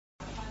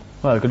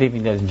Well, good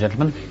evening, ladies and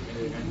gentlemen.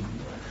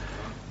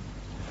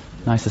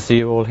 Nice to see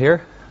you all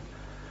here.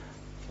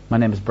 My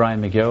name is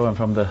Brian McGeough. I'm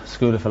from the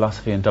School of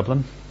Philosophy in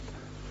Dublin.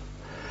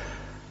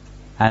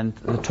 And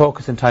the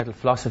talk is entitled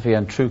Philosophy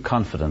and True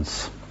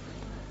Confidence.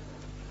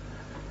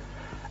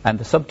 And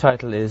the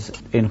subtitle is,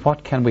 In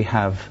What Can We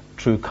Have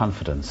True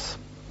Confidence?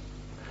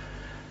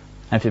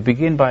 And if you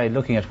begin by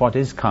looking at what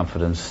is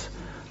confidence,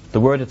 the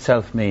word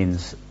itself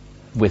means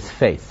with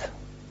faith.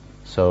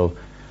 So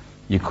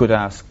you could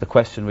ask, the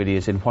question really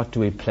is, in what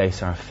do we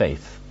place our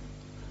faith?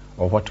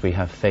 Or what do we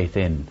have faith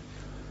in?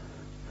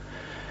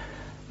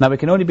 Now, we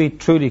can only be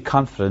truly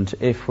confident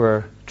if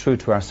we're true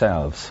to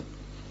ourselves.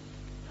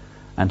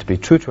 And to be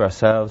true to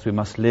ourselves, we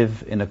must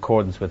live in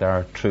accordance with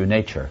our true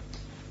nature.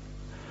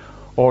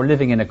 Or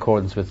living in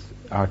accordance with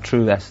our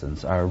true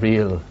essence, our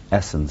real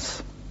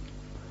essence.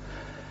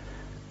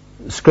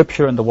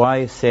 Scripture and the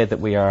wise say that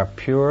we are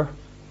pure,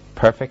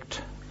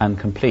 perfect, and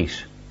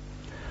complete,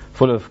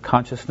 full of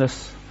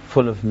consciousness,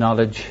 full of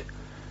knowledge,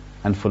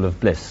 and full of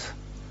bliss.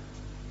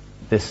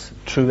 This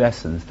true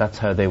essence, that's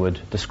how they would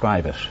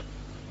describe it.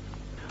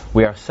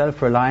 We are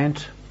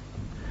self-reliant,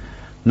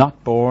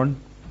 not born,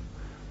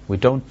 we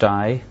don't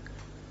die,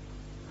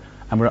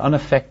 and we're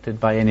unaffected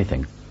by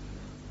anything.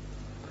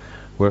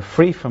 We're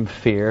free from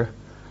fear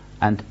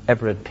and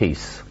ever at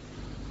peace.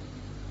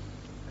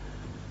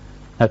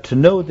 Now, to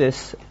know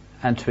this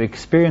and to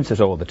experience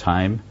it all the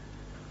time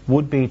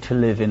would be to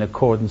live in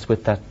accordance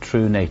with that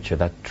true nature,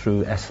 that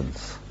true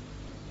essence.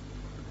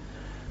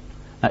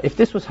 Now, if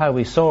this was how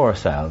we saw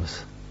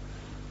ourselves,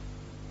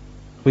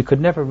 we could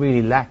never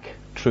really lack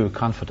true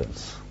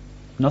confidence.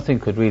 Nothing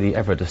could really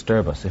ever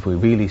disturb us if we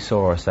really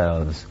saw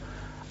ourselves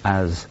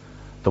as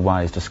the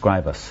wise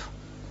describe us.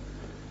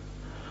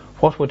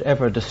 What would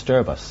ever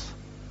disturb us?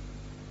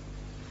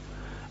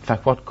 In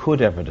fact, what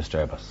could ever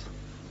disturb us?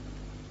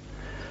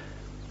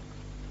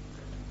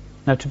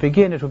 Now, to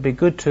begin, it would be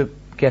good to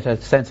get a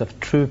sense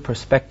of true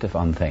perspective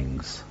on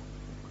things.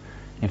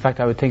 In fact,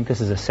 I would think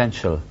this is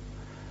essential,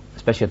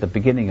 especially at the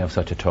beginning of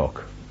such a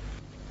talk.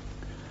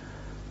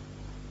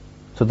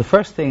 So the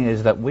first thing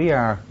is that we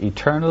are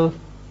eternal,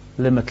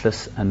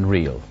 limitless, and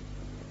real.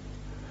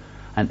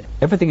 And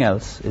everything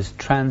else is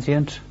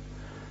transient,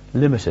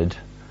 limited,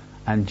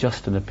 and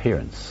just an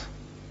appearance.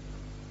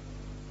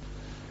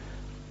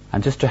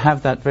 And just to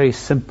have that very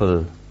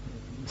simple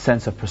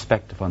sense of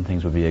perspective on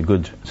things would be a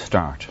good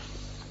start.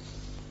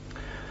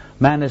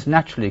 Man is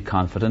naturally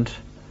confident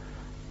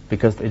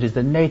because it is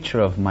the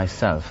nature of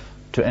myself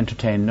to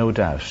entertain no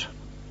doubt.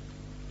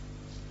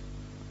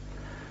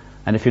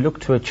 And if you look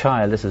to a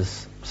child, this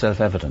is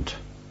self-evident.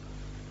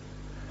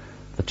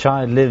 The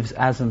child lives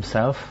as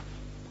himself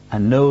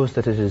and knows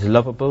that it is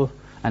lovable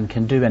and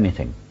can do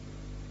anything.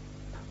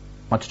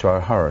 Much to our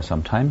horror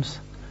sometimes,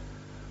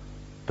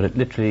 but it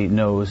literally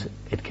knows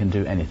it can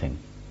do anything.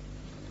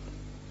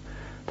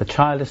 The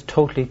child is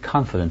totally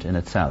confident in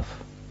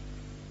itself.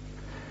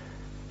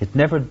 It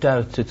never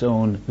doubts its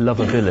own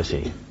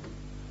lovability.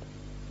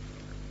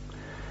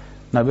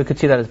 Now, we could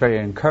see that as very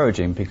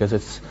encouraging because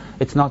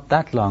it's not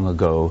that long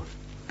ago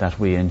that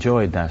we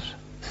enjoyed that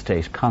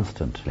state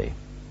constantly.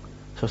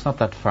 So it's not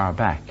that far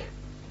back.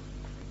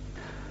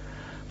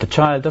 The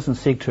child doesn't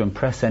seek to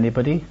impress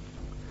anybody.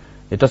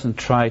 It doesn't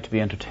try to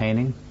be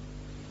entertaining.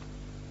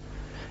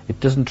 It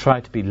doesn't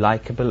try to be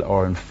likable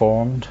or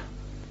informed.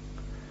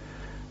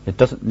 It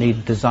doesn't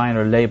need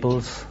designer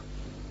labels.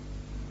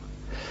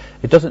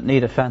 It doesn't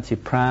need a fancy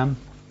pram,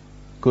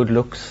 good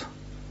looks.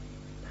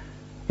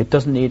 It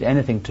doesn't need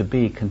anything to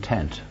be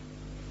content.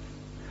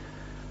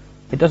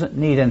 It doesn't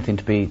need anything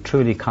to be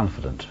truly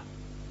confident.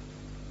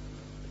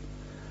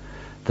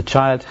 The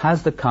child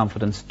has the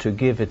confidence to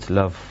give its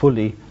love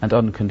fully and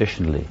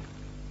unconditionally.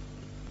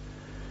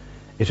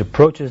 It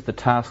approaches the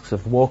tasks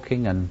of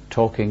walking and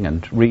talking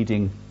and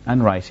reading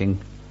and writing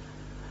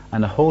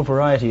and a whole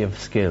variety of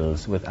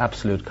skills with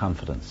absolute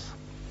confidence.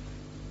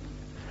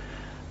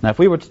 Now, if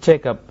we were to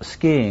take up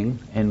skiing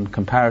in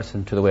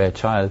comparison to the way a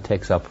child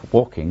takes up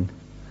walking,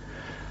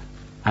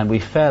 and we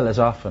fell as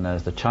often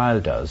as the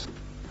child does,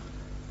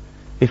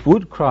 it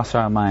would cross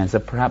our minds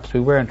that perhaps we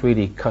weren't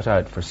really cut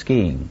out for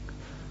skiing.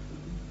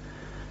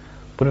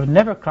 But it would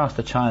never cross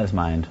the child's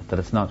mind that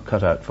it's not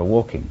cut out for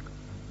walking.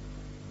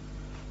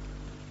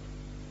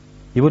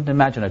 You wouldn't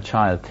imagine a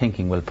child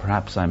thinking, well,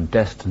 perhaps I'm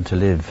destined to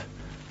live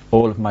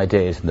all of my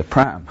days in the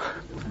pram,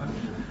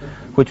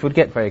 which would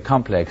get very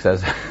complex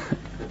as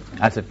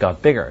it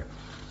got bigger.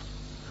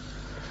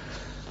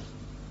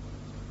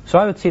 So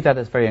I would see that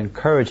as very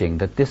encouraging,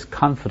 that this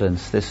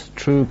confidence, this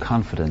true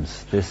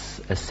confidence, this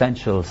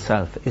essential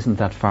self isn't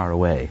that far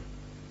away.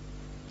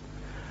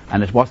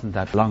 And it wasn't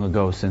that long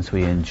ago since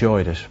we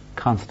enjoyed it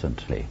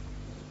constantly.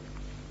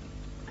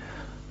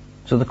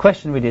 So the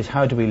question really is,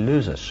 how do we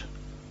lose it?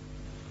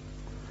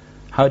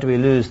 How do we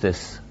lose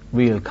this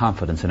real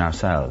confidence in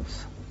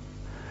ourselves?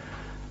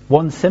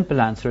 One simple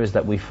answer is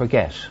that we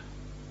forget.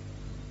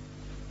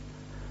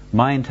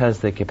 Mind has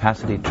the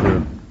capacity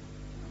to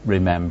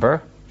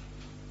remember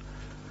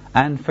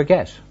and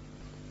forget.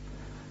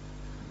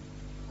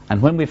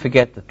 And when we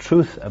forget the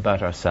truth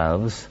about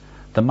ourselves,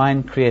 the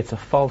mind creates a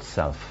false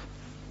self,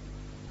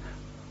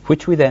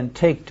 which we then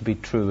take to be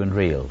true and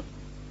real.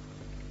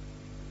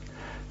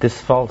 This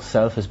false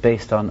self is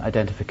based on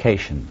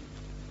identification.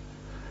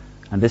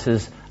 And this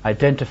is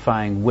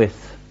identifying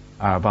with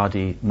our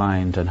body,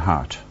 mind and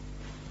heart.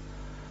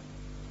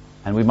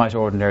 And we might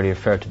ordinarily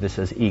refer to this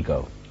as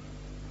ego.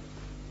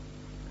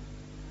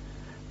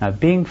 Now,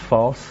 being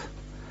false,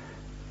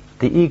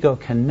 the ego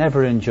can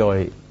never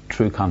enjoy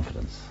true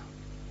confidence.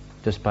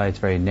 Just by its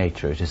very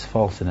nature, it is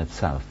false in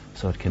itself,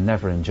 so it can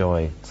never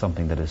enjoy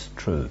something that is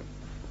true.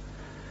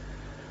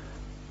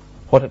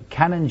 What it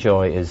can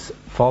enjoy is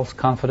false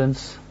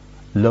confidence,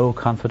 low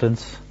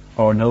confidence,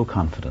 or no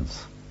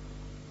confidence.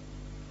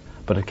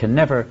 But it can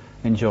never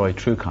enjoy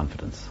true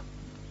confidence.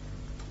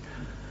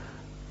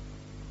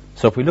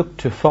 So if we look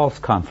to false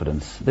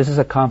confidence, this is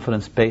a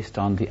confidence based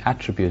on the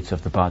attributes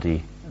of the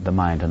body, the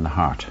mind and the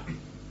heart.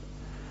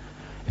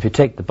 If you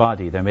take the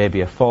body, there may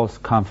be a false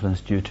confidence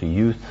due to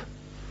youth,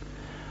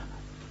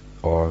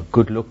 or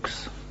good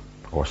looks,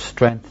 or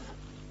strength,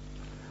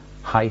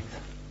 height,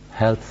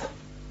 health,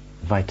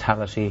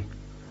 vitality,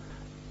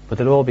 but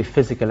they'll all be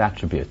physical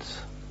attributes.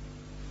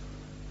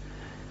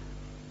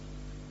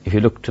 If you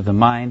look to the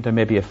mind, there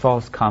may be a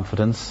false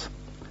confidence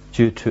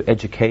due to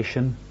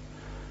education,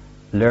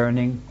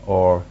 learning,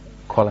 or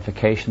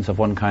qualifications of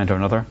one kind or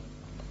another,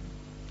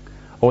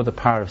 or the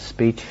power of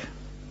speech.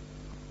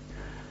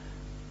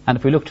 And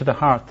if we look to the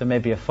heart, there may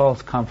be a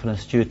false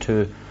confidence due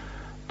to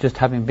just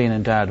having been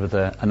endowed with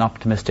an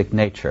optimistic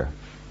nature,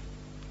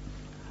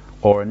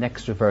 or an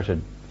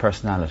extroverted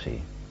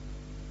personality.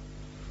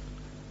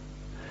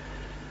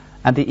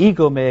 And the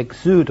ego may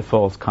exude a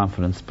false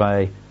confidence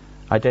by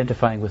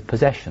identifying with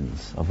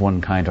possessions of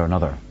one kind or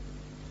another.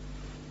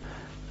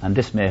 And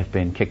this may have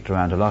been kicked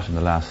around a lot in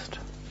the last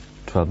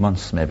 12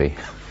 months, maybe.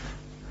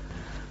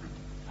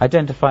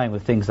 Identifying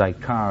with things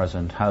like cars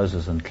and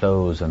houses and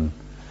clothes and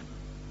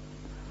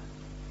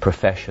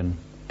profession,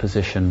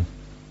 position,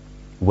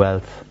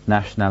 wealth,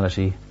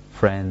 nationality,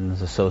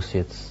 friends,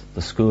 associates,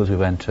 the schools we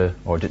went to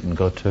or didn't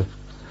go to,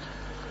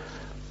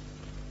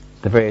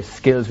 the various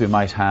skills we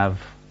might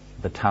have,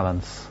 the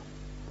talents.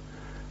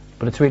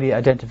 But it's really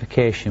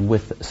identification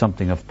with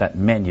something of that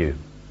menu.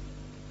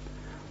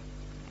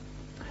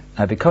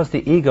 Now, because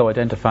the ego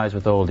identifies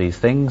with all these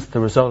things, the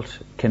result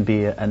can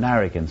be an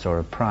arrogance or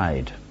a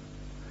pride.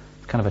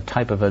 It's kind of a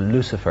type of a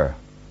Lucifer.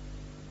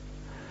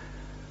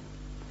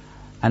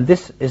 And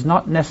this is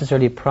not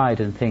necessarily pride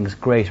in things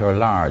great or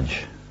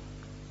large.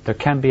 There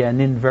can be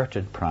an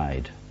inverted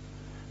pride,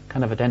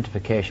 kind of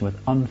identification with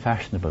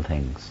unfashionable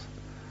things.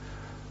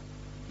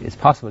 It's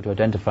possible to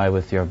identify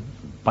with your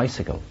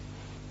bicycle,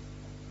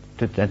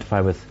 to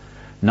identify with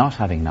not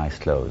having nice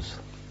clothes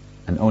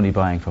and only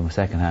buying from a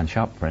second-hand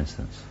shop, for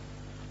instance.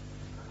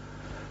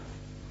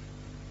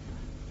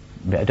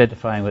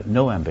 Identifying with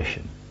no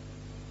ambition,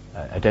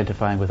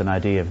 identifying with an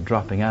idea of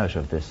dropping out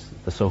of the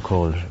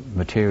so-called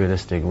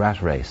materialistic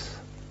rat race.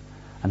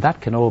 And that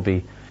can all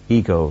be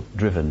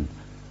ego-driven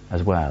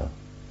as well.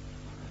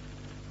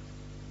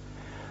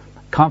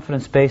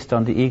 Confidence based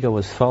on the ego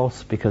is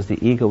false because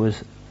the ego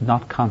is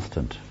not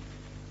constant.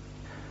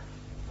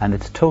 And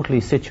it's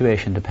totally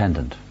situation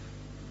dependent.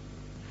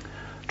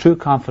 True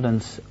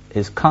confidence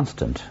is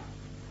constant,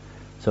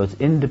 so it's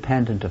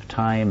independent of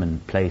time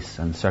and place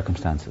and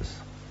circumstances.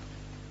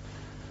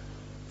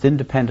 It's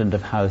independent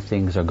of how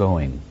things are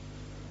going.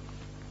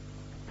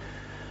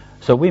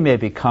 So we may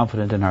be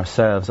confident in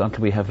ourselves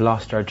until we have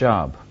lost our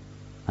job,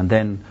 and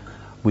then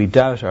we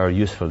doubt our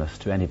usefulness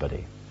to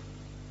anybody.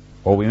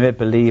 Or we may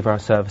believe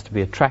ourselves to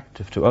be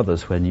attractive to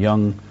others when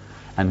young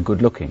and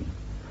good looking.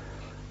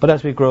 But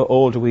as we grow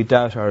older, we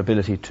doubt our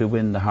ability to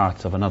win the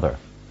hearts of another.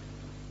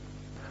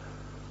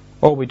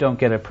 Or we don't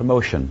get a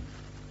promotion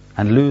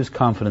and lose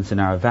confidence in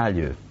our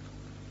value.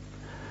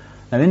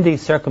 Now, in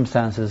these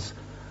circumstances,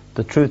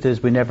 the truth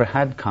is we never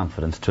had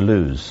confidence to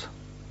lose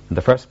in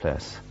the first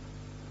place.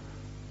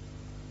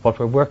 What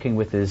we're working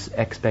with is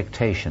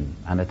expectation,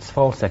 and it's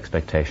false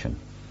expectation.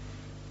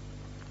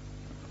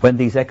 When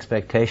these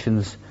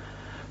expectations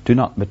do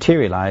not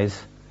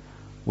materialize,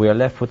 we are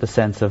left with a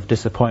sense of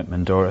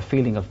disappointment or a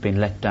feeling of being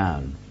let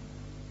down.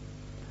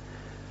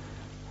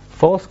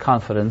 False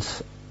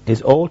confidence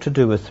is all to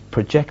do with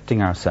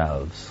projecting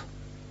ourselves.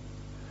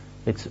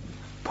 It's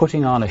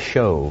putting on a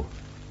show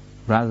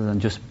rather than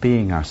just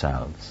being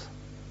ourselves.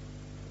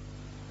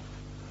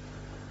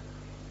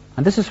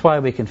 And this is why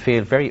we can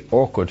feel very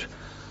awkward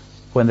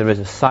when there is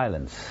a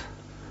silence.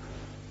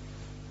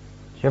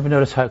 Do you ever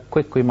notice how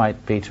quick we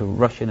might be to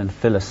rush in and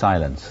fill a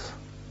silence?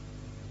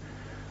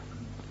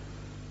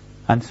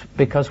 And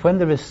because when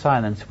there is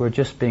silence, we're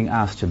just being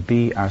asked to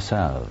be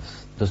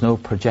ourselves. There's no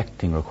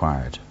projecting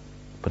required,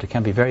 but it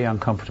can be very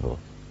uncomfortable.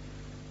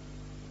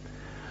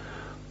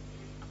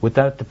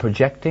 Without the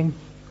projecting,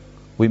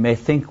 we may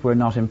think we're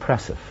not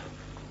impressive.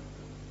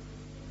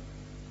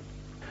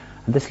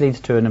 And this leads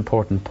to an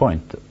important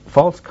point.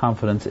 False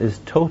confidence is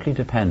totally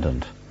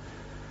dependent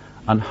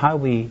on how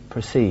we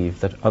perceive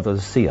that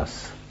others see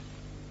us.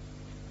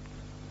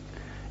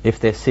 If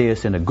they see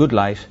us in a good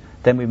light,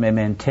 then we may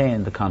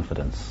maintain the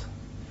confidence.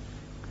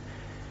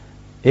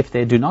 If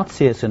they do not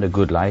see us in a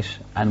good light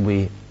and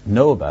we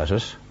know about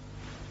it,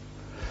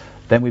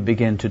 then we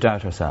begin to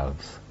doubt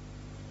ourselves.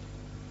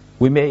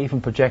 We may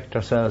even project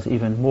ourselves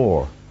even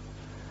more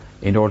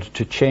in order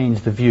to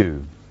change the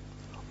view,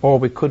 or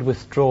we could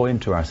withdraw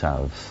into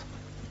ourselves.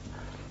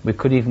 We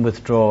could even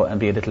withdraw and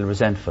be a little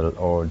resentful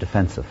or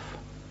defensive.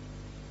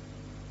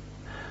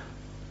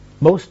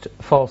 Most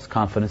false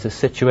confidence is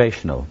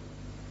situational.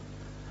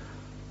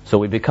 So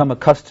we become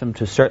accustomed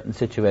to certain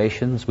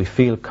situations, we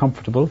feel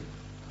comfortable,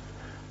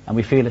 and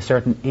we feel a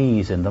certain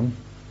ease in them.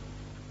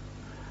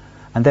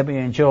 And then we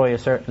enjoy a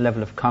certain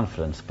level of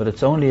confidence, but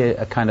it's only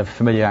a kind of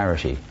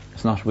familiarity.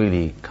 It's not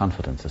really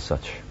confidence as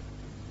such.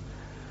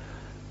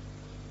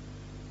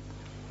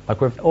 Like,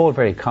 we're all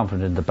very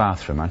confident in the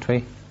bathroom, aren't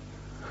we?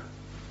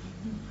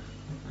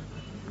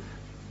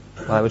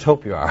 Well, I would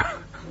hope you are.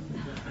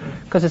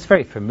 Because it's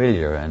very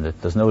familiar, and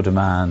there's no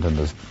demand, and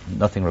there's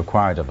nothing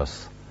required of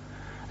us.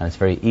 And it's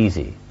very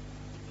easy.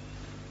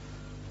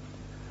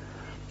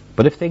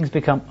 But if things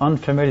become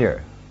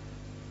unfamiliar,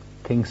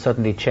 things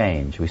suddenly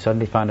change. We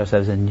suddenly find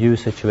ourselves in new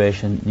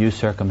situation, new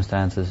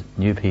circumstances,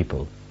 new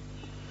people.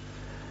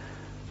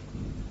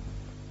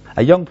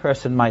 A young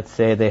person might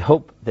say they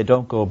hope they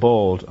don't go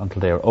bald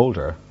until they are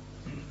older.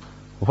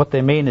 But what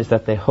they mean is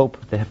that they hope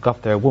they have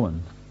got their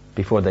woman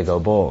before they go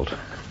bald.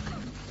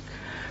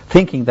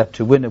 Thinking that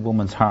to win a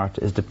woman's heart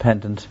is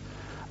dependent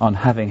on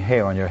having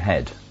hair on your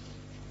head.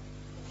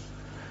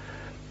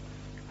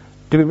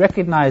 Do we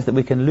recognize that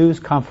we can lose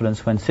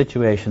confidence when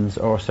situations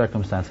or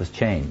circumstances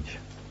change?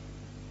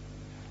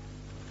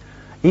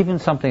 Even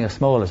something as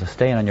small as a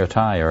stain on your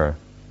tie or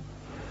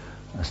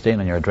a stain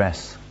on your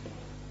dress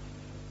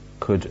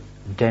could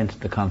dent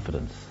the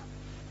confidence.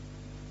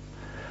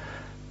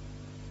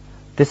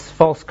 This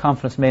false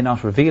confidence may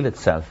not reveal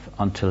itself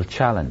until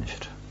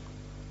challenged.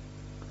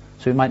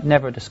 So we might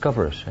never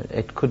discover it.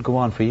 It could go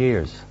on for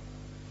years.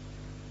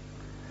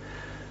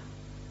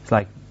 It's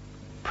like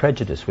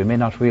prejudice. We may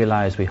not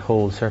realize we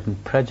hold certain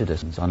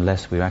prejudices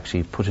unless we're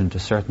actually put into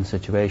certain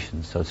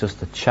situations. So it's just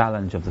the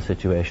challenge of the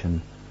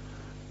situation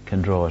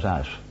can draw it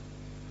out.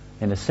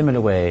 In a similar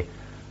way,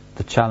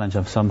 the challenge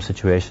of some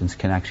situations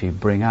can actually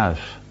bring out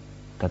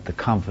that the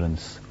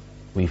confidence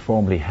we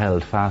formerly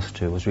held fast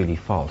to was really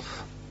false.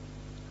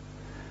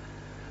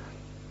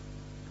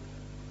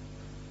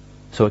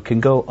 So it can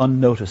go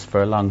unnoticed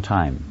for a long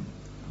time.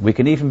 We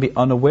can even be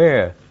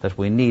unaware that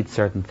we need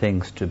certain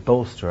things to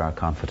bolster our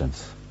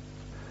confidence.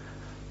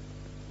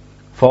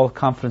 False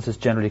confidence is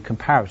generally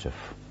comparative.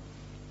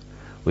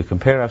 We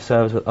compare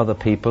ourselves with other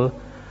people,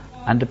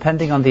 and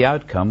depending on the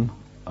outcome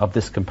of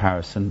this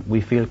comparison,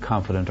 we feel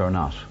confident or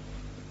not.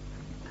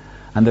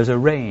 And there's a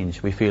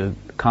range we feel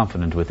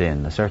confident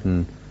within, a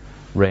certain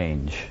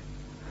range.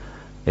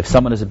 If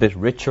someone is a bit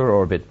richer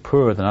or a bit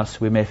poorer than us,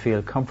 we may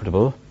feel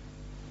comfortable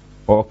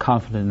or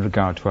confident in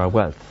regard to our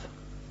wealth.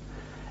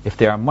 If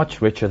they are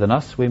much richer than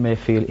us, we may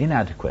feel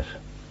inadequate.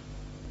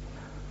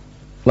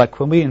 Like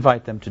when we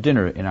invite them to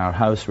dinner in our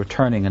house,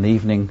 returning an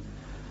evening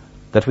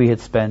that we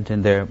had spent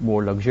in their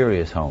more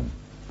luxurious home.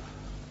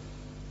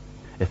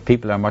 If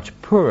people are much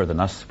poorer than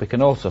us, we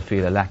can also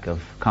feel a lack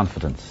of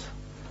confidence.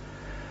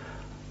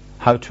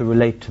 How to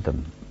relate to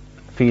them,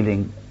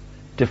 feeling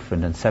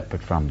different and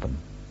separate from them.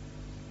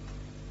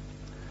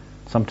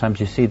 Sometimes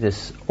you see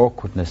this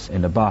awkwardness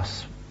in a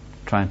boss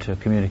trying to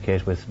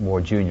communicate with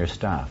more junior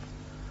staff.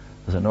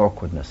 There's an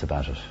awkwardness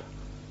about it.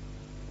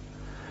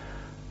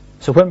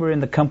 So when we're in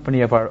the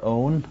company of our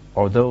own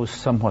or those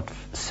somewhat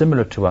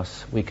similar to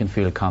us, we can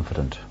feel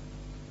confident.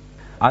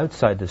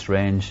 Outside this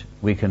range,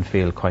 we can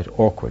feel quite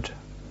awkward.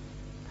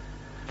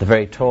 The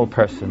very tall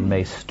person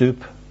may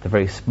stoop, the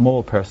very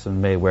small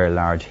person may wear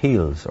large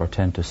heels or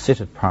tend to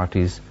sit at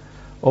parties,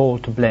 all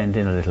to blend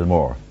in a little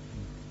more.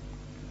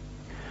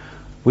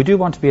 We do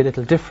want to be a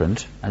little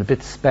different and a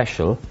bit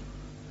special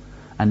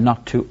and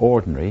not too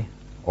ordinary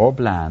or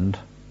bland,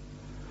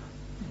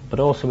 but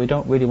also we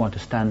don't really want to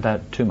stand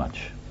out too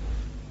much.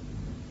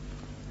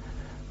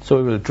 So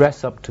we will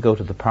dress up to go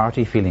to the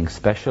party feeling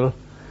special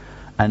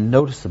and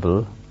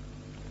noticeable,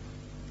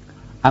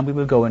 and we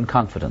will go in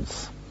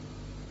confidence.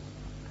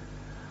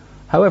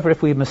 However,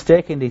 if we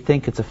mistakenly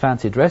think it's a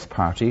fancy dress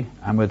party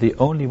and we're the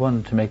only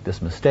one to make this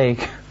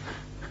mistake,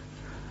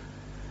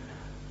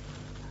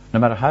 no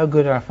matter how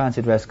good our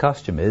fancy dress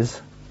costume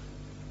is,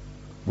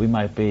 we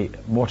might be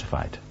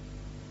mortified.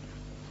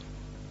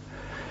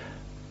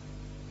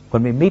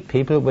 When we meet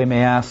people, we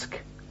may ask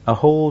a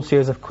whole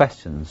series of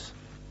questions,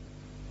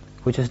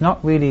 which is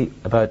not really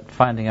about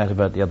finding out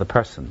about the other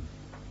person.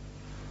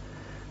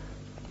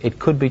 It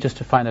could be just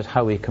to find out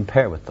how we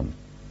compare with them.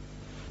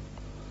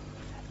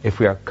 If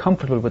we are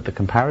comfortable with the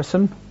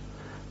comparison,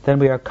 then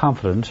we are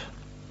confident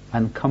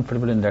and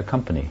comfortable in their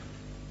company.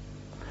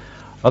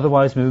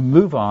 Otherwise, we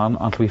move on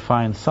until we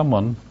find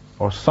someone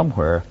or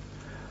somewhere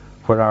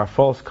where our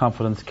false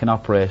confidence can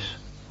operate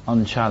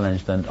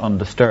unchallenged and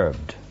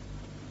undisturbed.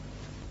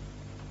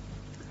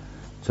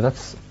 So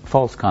that's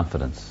false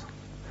confidence.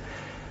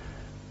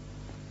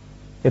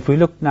 If we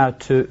look now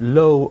to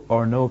low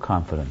or no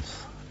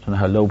confidence, I don't know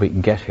how low we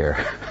can get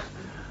here.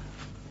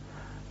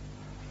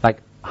 Like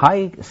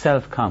high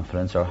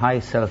self-confidence or high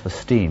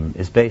self-esteem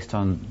is based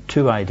on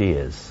two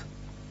ideas.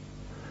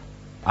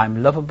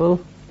 I'm lovable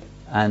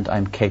and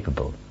I'm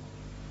capable.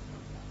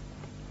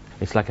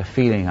 It's like a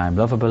feeling I'm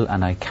lovable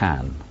and I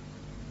can.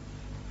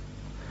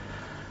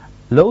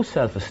 Low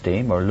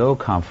self-esteem or low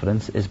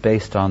confidence is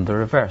based on the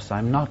reverse.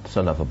 I'm not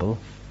so lovable,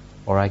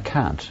 or I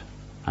can't.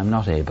 I'm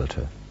not able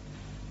to.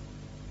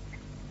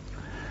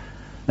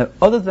 Now,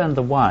 other than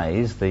the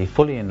wise, the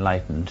fully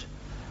enlightened,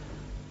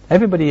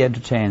 everybody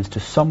entertains to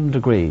some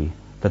degree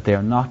that they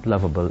are not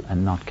lovable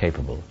and not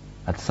capable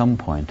at some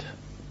point,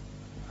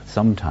 at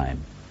some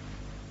time.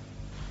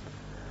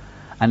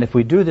 And if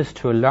we do this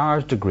to a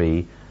large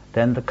degree,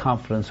 then the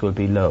confidence will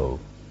be low.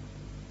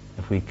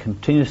 If we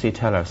continuously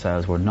tell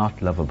ourselves we're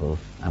not lovable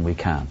and we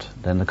can't,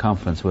 then the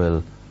confidence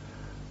will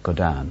go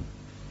down.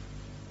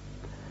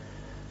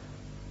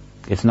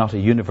 It's not a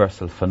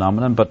universal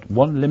phenomenon, but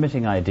one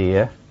limiting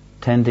idea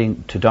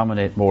tending to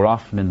dominate more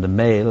often in the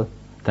male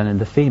than in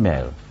the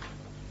female.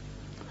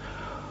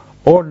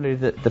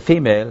 Ordinarily, the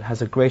female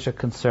has a greater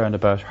concern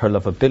about her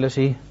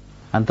lovability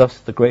and thus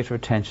the greater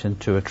attention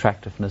to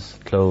attractiveness,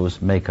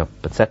 clothes, makeup,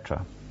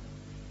 etc.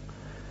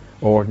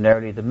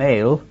 Ordinarily, the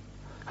male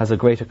has a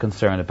greater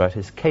concern about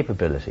his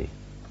capability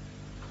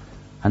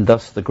and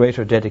thus the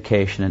greater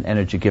dedication and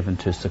energy given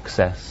to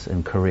success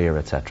in career,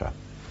 etc.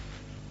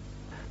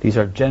 These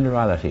are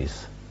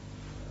generalities.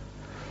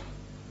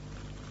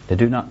 They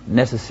do not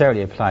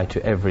necessarily apply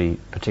to every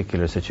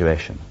particular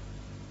situation.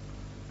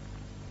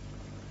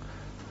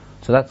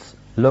 So that's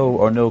low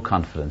or no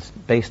confidence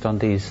based on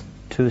these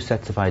two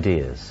sets of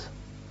ideas.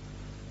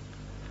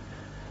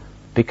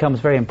 It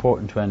becomes very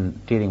important when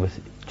dealing with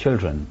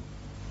children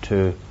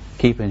to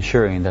keep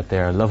ensuring that they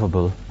are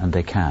lovable and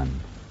they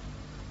can,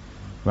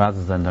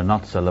 rather than they're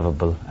not so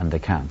lovable and they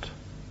can't.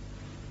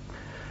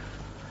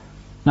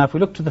 Now, if we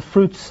look to the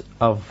fruits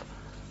of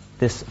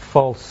this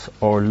false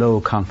or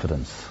low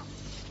confidence,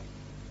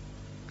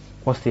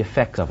 what's the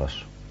effect of it?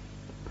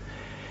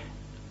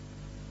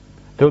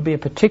 There will be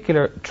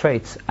particular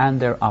traits and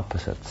their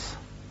opposites.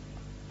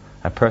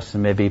 A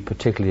person may be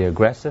particularly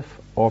aggressive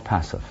or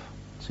passive.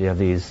 So you have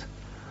these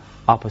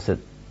opposite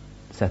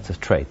sets of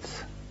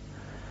traits.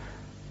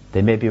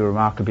 They may be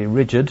remarkably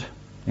rigid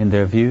in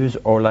their views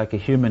or like a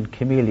human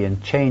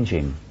chameleon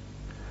changing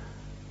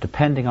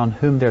depending on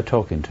whom they're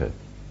talking to.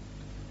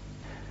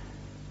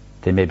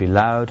 They may be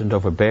loud and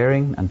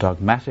overbearing and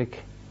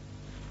dogmatic,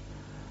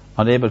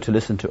 unable to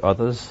listen to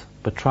others,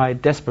 but try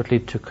desperately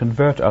to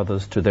convert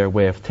others to their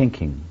way of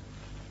thinking.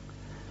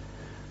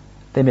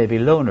 They may be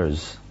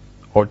loners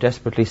or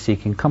desperately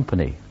seeking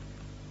company,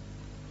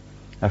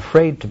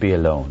 afraid to be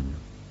alone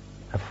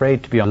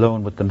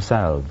with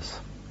themselves.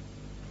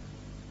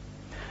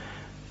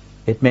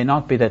 It may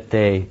not be that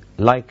they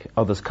like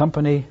others'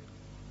 company,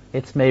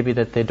 it's maybe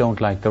that they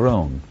don't like their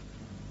own.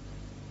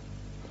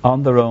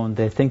 On their own,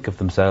 they think of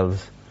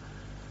themselves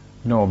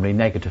normally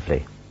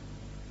negatively.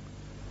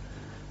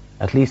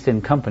 At least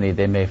in company,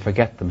 they may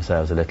forget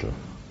themselves a little.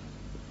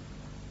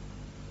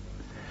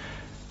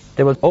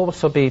 There will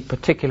also be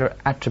particular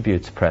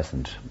attributes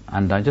present,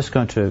 and I'm just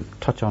going to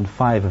touch on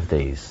 5 of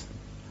these.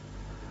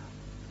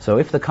 So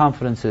if the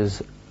confidence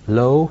is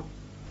low,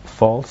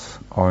 false,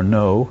 or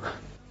no,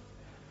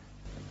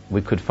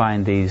 we could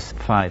find these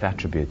 5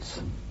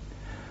 attributes.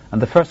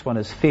 And the first one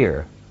is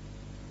fear.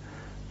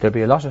 There'll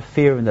be a lot of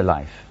fear in the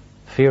life.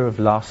 Fear of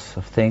loss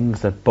of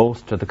things that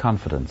bolster the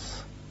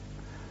confidence.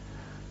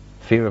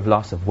 Fear of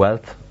loss of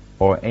wealth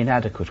or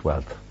inadequate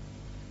wealth.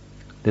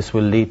 This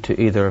will lead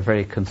to either a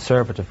very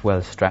conservative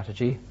wealth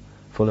strategy,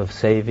 full of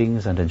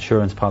savings and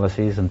insurance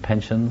policies and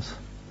pensions,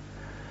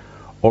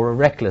 or a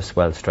reckless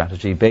wealth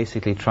strategy,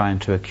 basically trying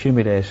to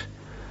accumulate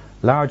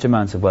large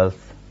amounts of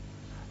wealth,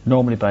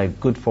 normally by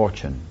good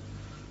fortune,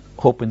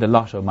 hoping the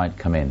lotto might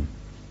come in.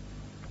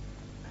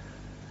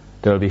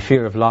 There will be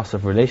fear of loss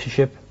of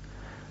relationship,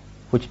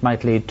 which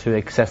might lead to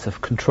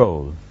excessive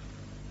control,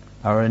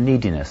 or a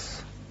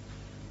neediness,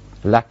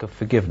 lack of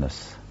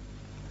forgiveness.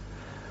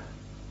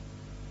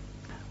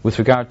 With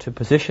regard to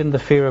position, the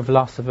fear of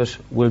loss of it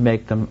will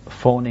make them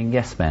phoning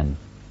yes men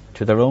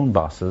to their own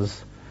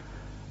bosses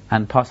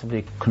and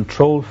possibly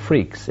control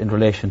freaks in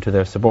relation to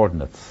their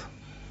subordinates.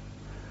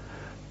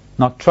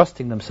 Not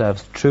trusting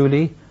themselves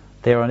truly,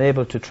 they are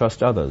unable to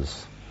trust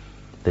others.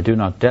 They do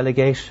not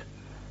delegate,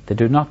 they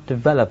do not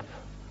develop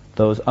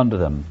those under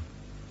them.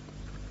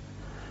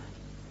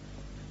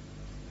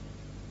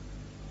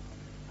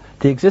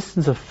 The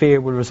existence of fear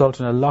will result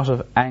in a lot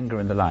of anger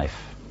in the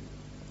life.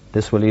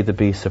 This will either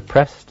be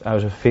suppressed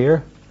out of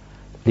fear,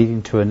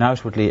 leading to an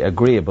outwardly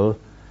agreeable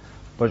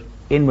but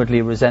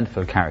inwardly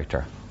resentful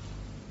character,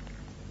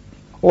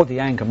 or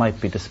the anger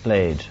might be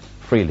displayed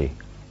freely.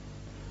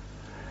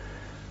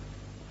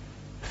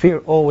 Fear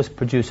always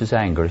produces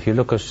anger. If you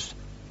look at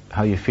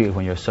how you feel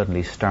when you're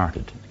suddenly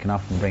startled, it can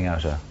often bring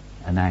out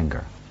an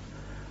anger.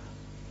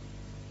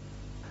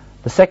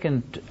 The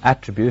second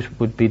attribute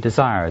would be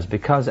desires.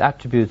 Because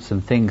attributes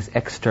and things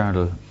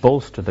external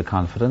bolster the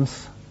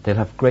confidence, they'll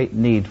have great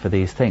need for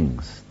these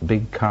things. The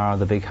big car,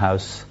 the big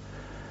house,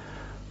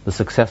 the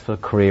successful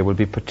career will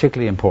be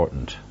particularly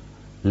important.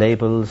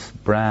 Labels,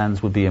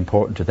 brands will be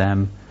important to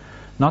them.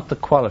 Not the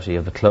quality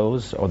of the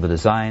clothes or the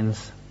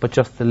designs, but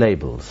just the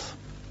labels.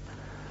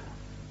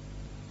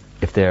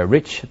 If they are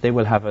rich, they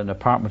will have an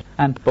apartment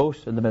and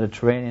boat in the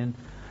Mediterranean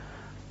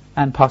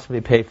and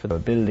possibly pay for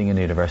building a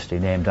university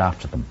named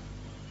after them.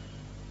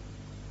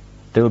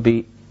 They will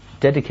be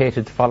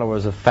dedicated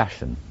followers of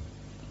fashion.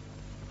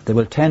 They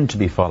will tend to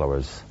be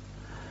followers.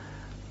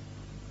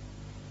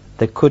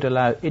 They could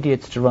allow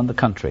idiots to run the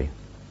country.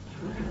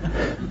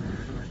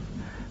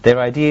 Their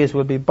ideas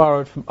will be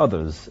borrowed from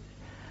others.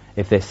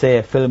 If they say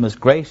a film is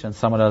great and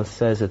someone else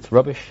says it's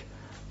rubbish,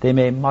 they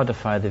may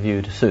modify the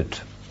view to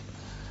suit.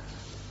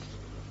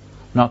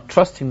 Not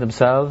trusting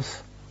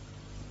themselves,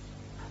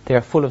 they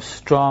are full of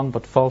strong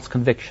but false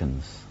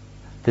convictions.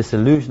 This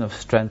illusion of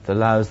strength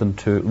allows them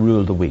to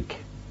rule the weak.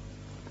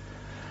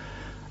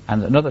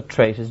 And another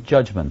trait is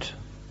judgment.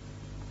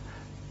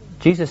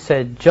 Jesus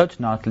said, "Judge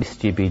not,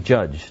 lest ye be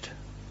judged."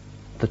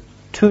 The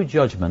two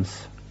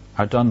judgments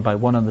are done by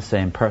one and the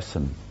same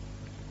person.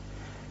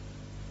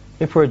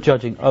 If we're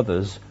judging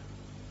others,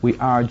 we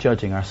are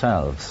judging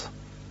ourselves.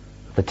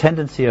 The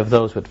tendency of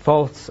those with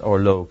false or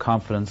low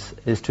confidence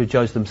is to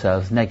judge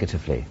themselves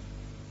negatively.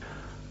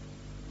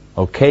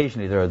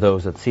 Occasionally there are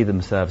those that see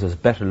themselves as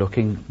better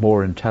looking,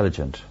 more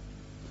intelligent,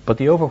 but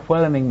the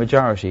overwhelming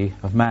majority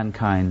of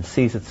mankind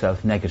sees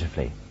itself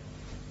negatively.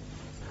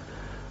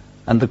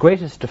 And the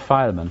greatest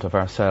defilement of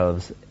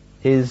ourselves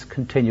is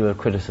continual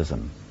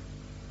criticism.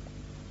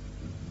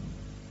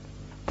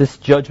 This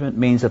judgment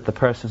means that the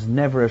person is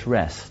never at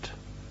rest.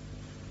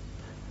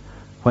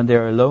 When they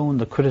are alone,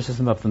 the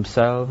criticism of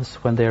themselves.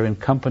 When they are in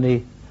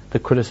company, the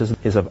criticism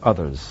is of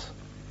others.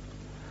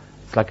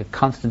 It's like a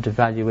constant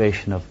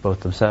evaluation of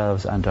both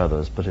themselves and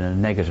others, but in a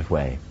negative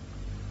way.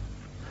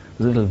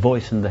 There's a little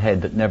voice in the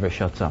head that never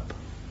shuts up.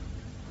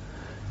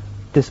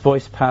 This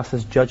voice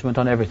passes judgment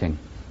on everything.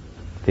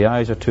 The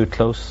eyes are too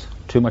close,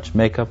 too much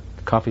makeup,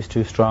 the coffee's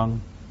too strong,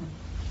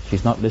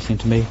 she's not listening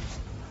to me,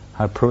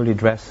 how poorly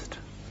dressed,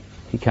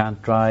 he can't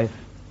drive.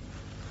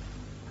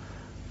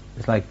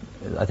 It's like,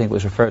 I think it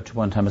was referred to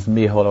one time as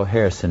Micheál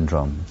O'Hare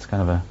syndrome. It's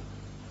kind of a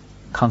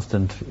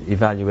constant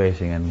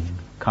evaluating and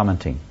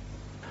commenting.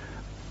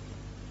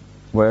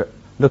 We're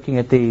looking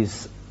at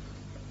these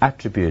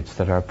attributes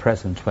that are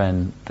present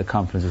when the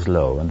confidence is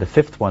low. And the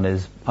fifth one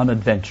is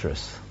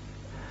unadventurous.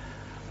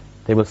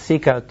 They will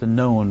seek out the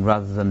known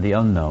rather than the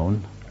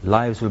unknown.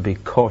 Lives will be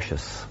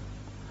cautious.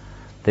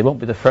 They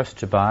won't be the first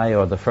to buy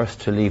or the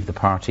first to leave the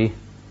party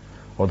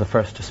or the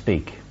first to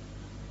speak.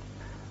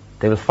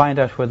 They will find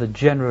out where the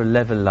general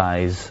level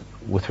lies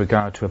with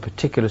regard to a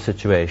particular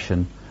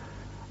situation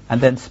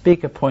and then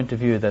speak a point of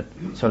view that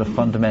sort of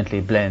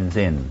fundamentally blends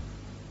in.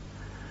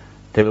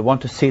 They will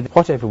want to see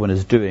what everyone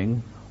is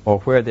doing or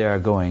where they are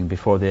going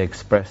before they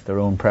express their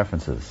own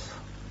preferences.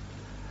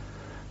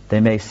 They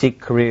may seek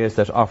careers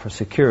that offer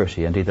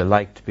security and either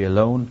like to be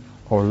alone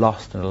or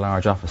lost in a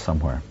large office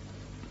somewhere.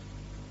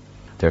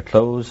 Their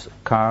clothes,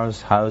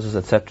 cars, houses,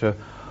 etc.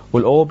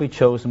 will all be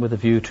chosen with a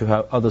view to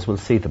how others will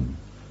see them.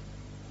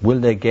 Will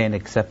they gain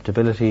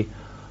acceptability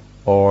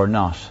or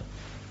not?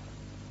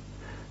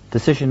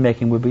 Decision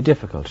making will be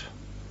difficult.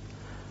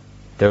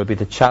 There will be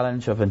the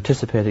challenge of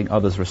anticipating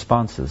others'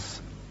 responses.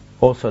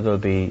 Also there will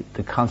be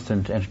the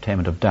constant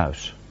entertainment of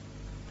doubt.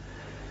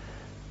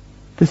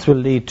 This will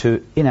lead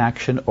to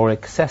inaction or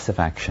excessive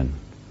action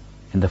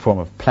in the form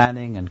of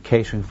planning and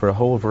catering for a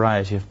whole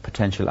variety of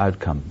potential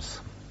outcomes.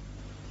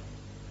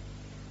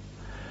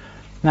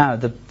 Now,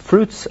 the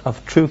fruits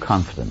of true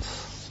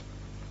confidence.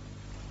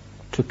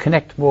 To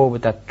connect more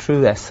with that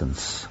true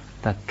essence,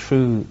 that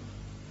true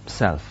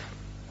self.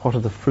 What are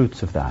the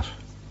fruits of that?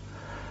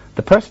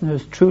 The person who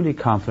is truly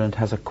confident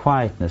has a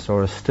quietness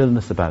or a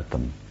stillness about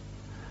them.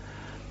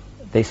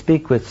 They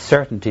speak with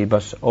certainty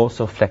but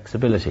also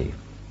flexibility.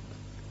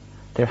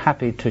 They're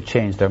happy to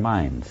change their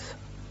minds.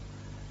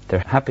 They're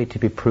happy to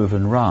be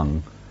proven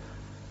wrong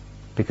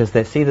because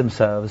they see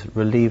themselves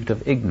relieved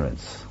of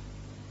ignorance.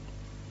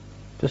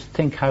 Just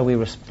think how we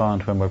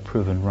respond when we're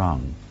proven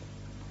wrong.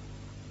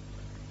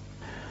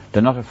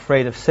 They're not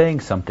afraid of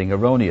saying something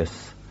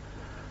erroneous,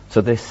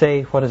 so they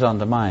say what is on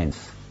their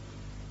minds.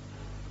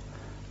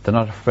 They're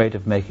not afraid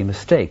of making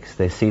mistakes.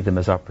 They see them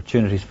as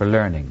opportunities for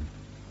learning.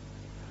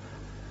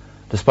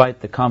 Despite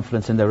the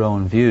confidence in their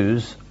own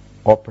views,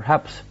 or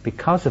perhaps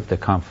because of the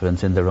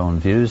confidence in their own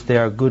views, they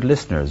are good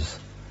listeners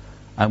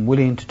and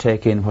willing to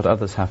take in what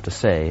others have to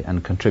say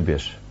and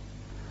contribute.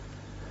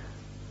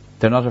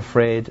 They're not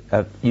afraid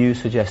of you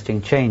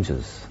suggesting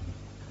changes.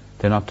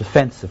 They're not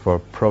defensive or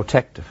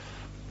protective.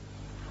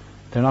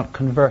 They're not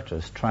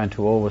converters trying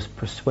to always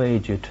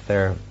persuade you to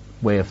their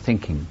way of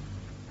thinking.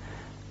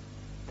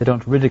 They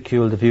don't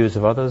ridicule the views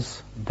of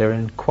others. They're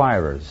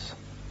inquirers.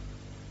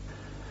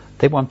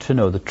 They want to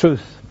know the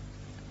truth.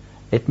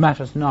 It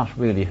matters not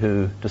really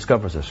who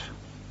discovers it.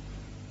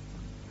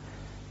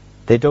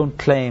 They don't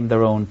claim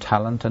their own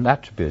talent and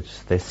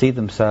attributes. They see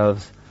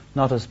themselves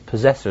not as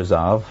possessors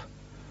of,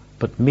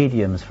 but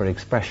mediums for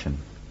expression.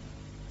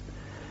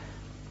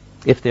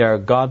 If they are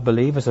God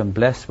believers and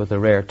blessed with a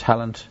rare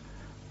talent,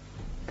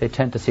 they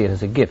tend to see it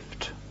as a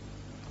gift.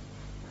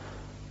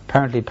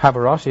 Apparently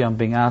Pavarotti, on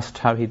being asked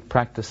how he'd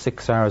practice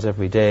 6 hours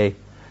every day,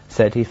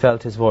 said he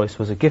felt his voice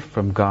was a gift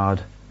from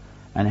God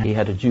and he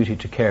had a duty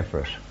to care for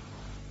it.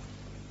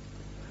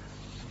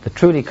 The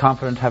truly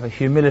confident have a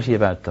humility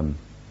about them.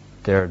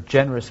 They're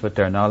generous with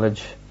their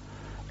knowledge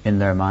in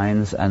their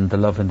minds and the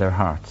love in their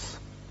hearts.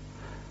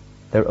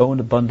 Their own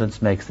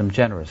abundance makes them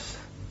generous.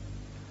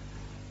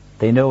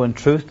 They know in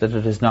truth that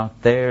it is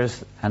not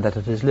theirs and that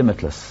it is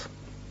limitless.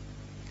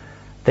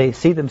 They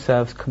see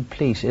themselves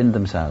complete in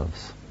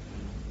themselves.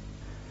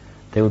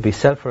 They will be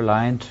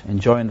self-reliant,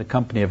 enjoying the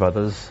company of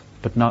others,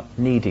 but not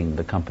needing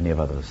the company of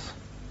others.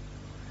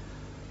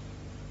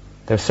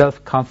 Their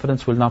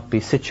self-confidence will not be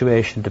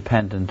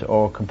situation-dependent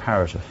or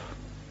comparative.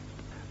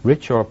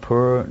 Rich or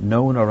poor,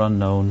 known or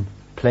unknown,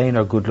 plain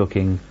or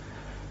good-looking,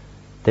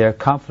 they are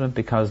confident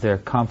because they are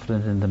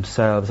confident in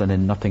themselves and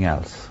in nothing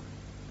else.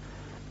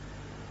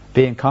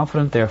 Being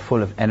confident, they are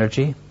full of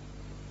energy,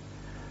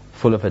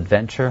 full of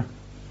adventure.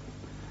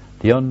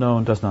 The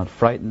unknown does not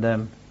frighten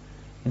them.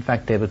 In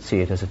fact, they would see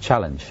it as a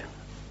challenge.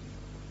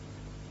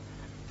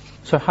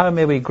 So how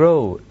may we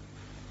grow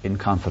in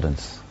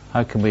confidence?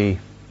 How can we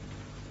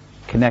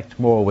connect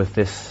more with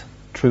this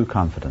true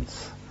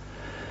confidence?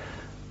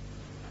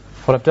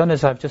 What I've done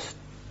is I've just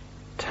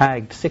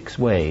tagged 6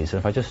 ways.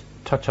 If I just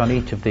touch on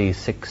each of these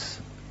 6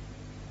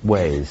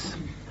 ways.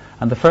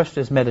 And the first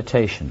is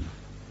meditation.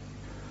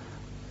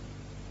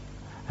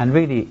 And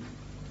really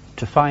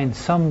to find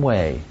some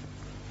way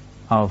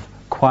of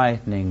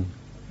quietening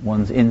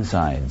one's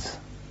insides.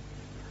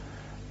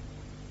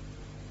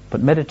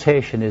 But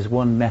meditation is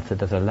one method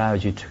that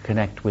allows you to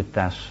connect with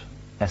that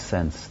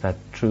essence, that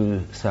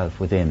true self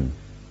within.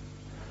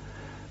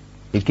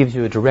 It gives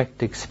you a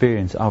direct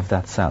experience of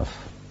that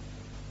self.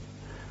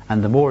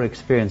 And the more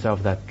experience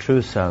of that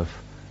true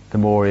self, the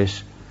more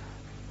it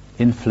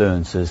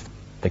influences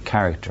the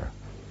character.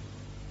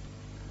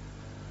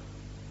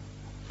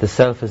 The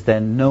self is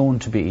then known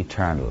to be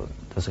eternal.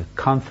 There's a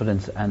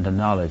confidence and a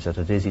knowledge that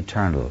it is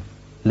eternal,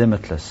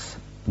 limitless,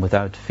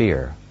 without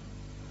fear.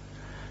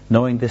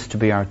 Knowing this to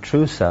be our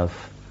true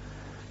self,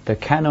 there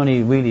can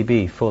only really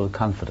be full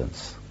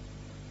confidence.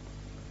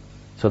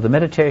 So the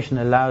meditation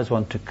allows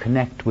one to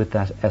connect with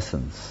that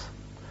essence.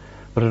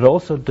 But it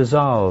also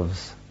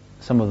dissolves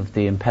some of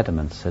the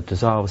impediments. It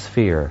dissolves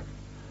fear.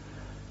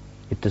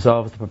 It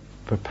dissolves the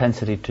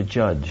propensity to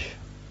judge.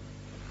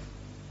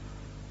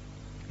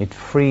 It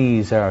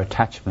frees our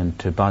attachment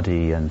to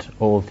body and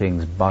all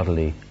things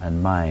bodily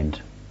and mind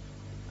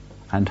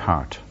and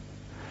heart.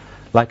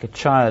 Like a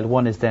child,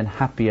 one is then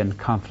happy and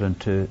confident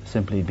to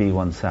simply be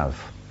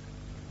oneself.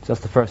 So that's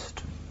the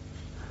first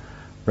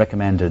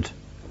recommended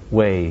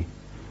way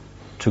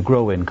to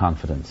grow in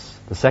confidence.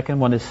 The second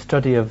one is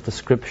study of the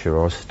scripture,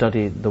 or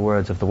study the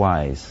words of the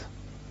wise.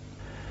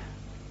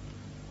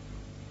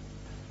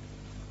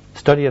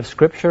 Study of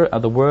scripture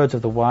and the words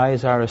of the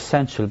wise are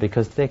essential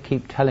because they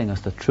keep telling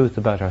us the truth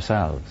about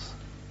ourselves.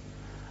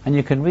 And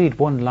you can read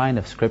one line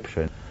of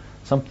scripture,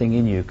 something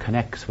in you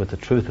connects with the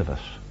truth of it,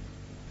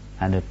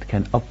 and it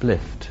can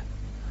uplift.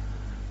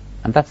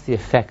 And that's the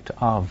effect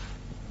of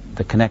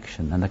the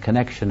connection, and the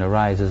connection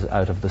arises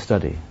out of the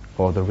study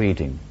or the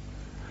reading.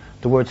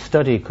 The word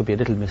study could be a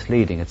little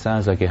misleading. It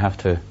sounds like you have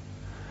to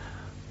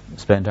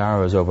spend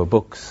hours over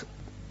books,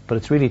 but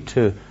it's really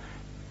to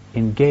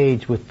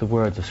engage with the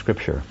words of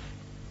scripture.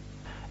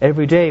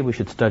 Every day we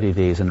should study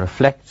these and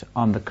reflect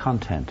on the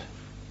content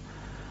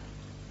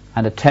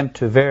and attempt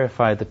to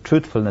verify the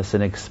truthfulness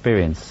and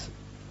experience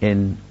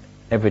in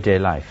everyday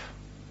life.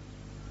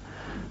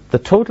 The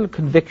total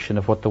conviction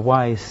of what the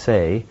wise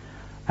say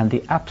and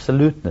the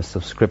absoluteness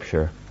of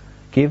scripture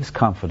gives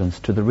confidence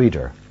to the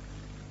reader,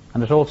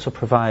 and it also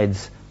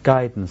provides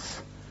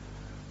guidance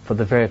for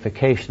the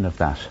verification of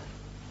that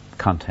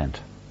content.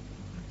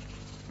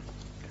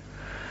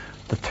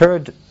 The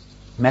third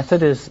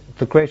method is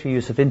the greater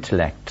use of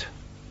intellect.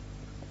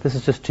 This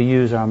is just to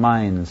use our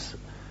minds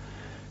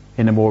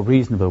in a more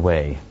reasonable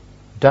way.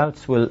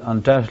 Doubts will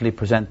undoubtedly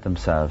present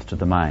themselves to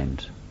the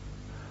mind.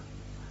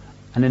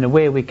 And in a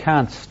way we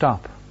can't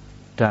stop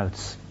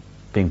doubts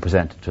being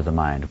presented to the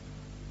mind,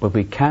 but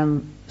we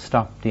can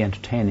stop the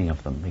entertaining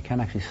of them. We can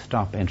actually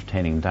stop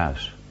entertaining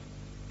doubt.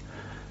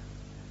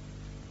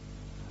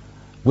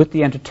 With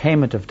the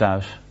entertainment of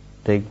doubt,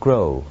 they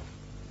grow.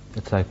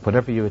 It's like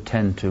whatever you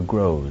attend to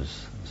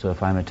grows. So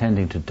if I'm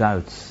attending to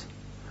doubts,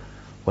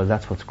 well,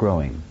 that's what's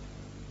growing.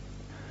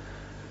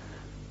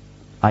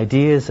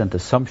 Ideas and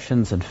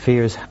assumptions and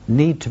fears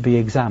need to be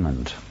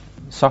examined.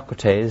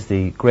 Socrates,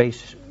 the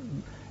great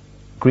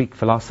Greek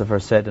philosopher,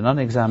 said an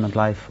unexamined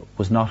life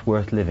was not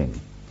worth living.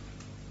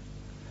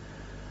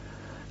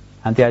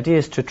 And the idea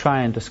is to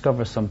try and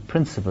discover some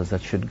principles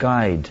that should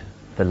guide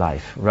the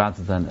life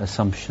rather than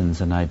assumptions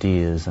and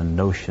ideas and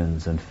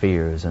notions and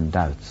fears and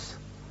doubts.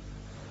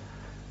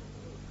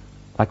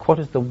 Like, what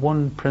is the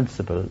one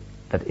principle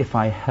that if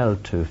I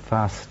held to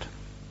fast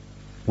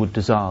would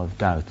dissolve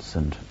doubts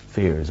and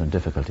fears and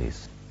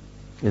difficulties?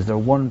 Is there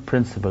one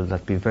principle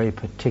that would be very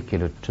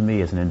particular to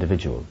me as an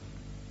individual?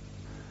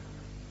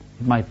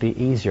 It might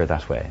be easier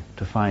that way,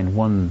 to find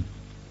one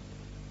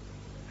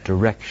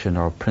direction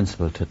or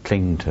principle to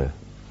cling to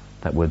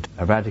that would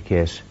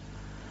eradicate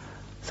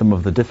some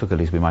of the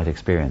difficulties we might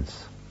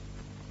experience.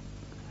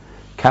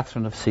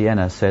 Catherine of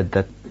Siena said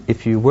that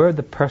if you were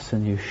the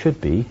person you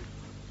should be,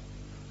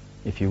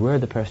 you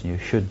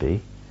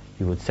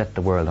would set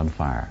the world on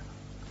fire.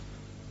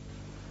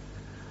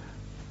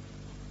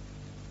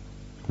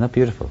 Isn't that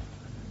beautiful?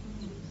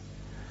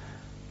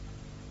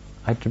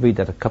 I had to read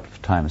that a couple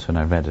of times when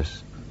I read it.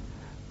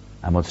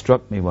 And what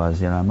struck me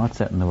was, I'm not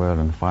setting the world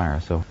on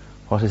fire, so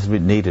what is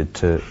needed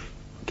to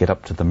get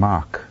up to the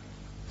mark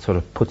sort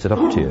of puts it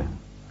up to you.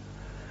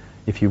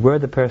 If you were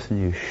the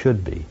person you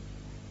should be,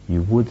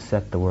 you would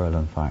set the world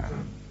on fire.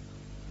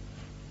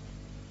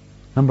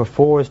 Number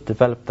 4 is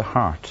develop the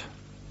heart.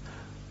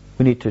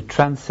 We need to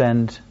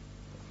transcend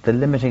the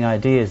limiting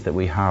ideas that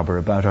we harbour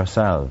about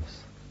ourselves.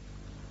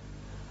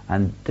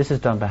 And this is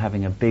done by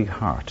having a big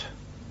heart.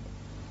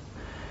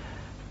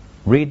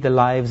 Read the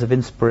lives of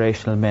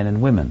inspirational men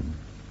and women.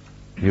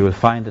 You will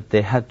find that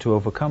they had to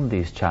overcome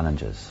these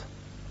challenges.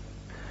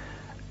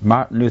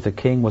 Martin Luther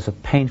King was a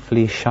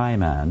painfully shy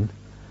man,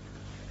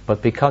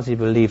 but because he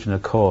believed in a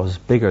cause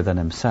bigger than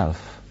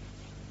himself,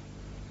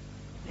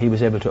 he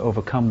was able to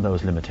overcome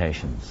those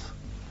limitations.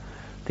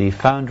 The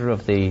founder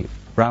of the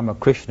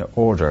Ramakrishna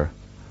order,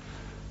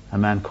 a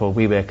man called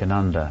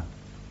Vivekananda.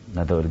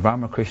 Now, the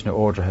Ramakrishna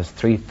order has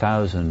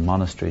 3,000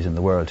 monasteries in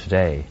the world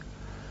today.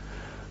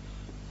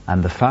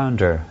 And the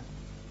founder,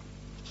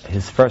 I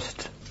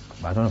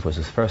don't know if it was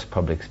his first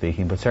public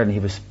speaking, but certainly he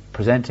was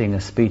presenting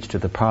a speech to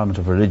the Parliament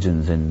of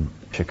Religions in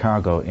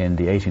Chicago in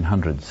the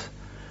 1800s.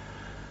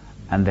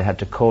 And they had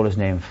to call his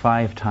name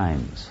 5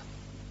 times.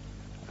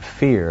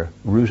 Fear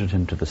rooted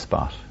him to the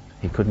spot.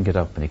 He couldn't get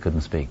up and he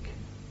couldn't speak,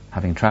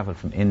 having travelled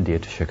from India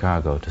to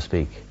Chicago to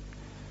speak.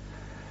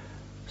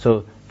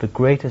 So the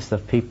greatest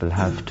of people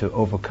have to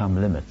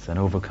overcome limits and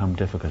overcome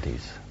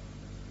difficulties.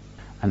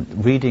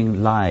 And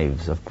reading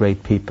lives of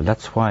great people,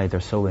 that's why they're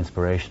so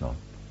inspirational.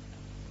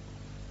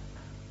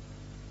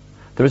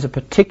 There is a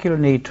particular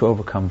need to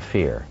overcome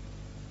fear.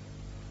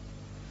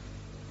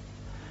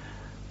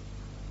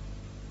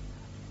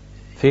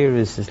 Fear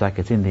is like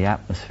it's in the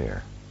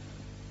atmosphere.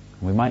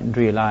 We mightn't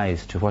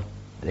realize to what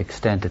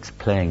extent it's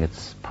playing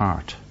its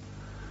part.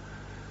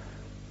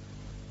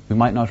 We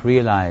might not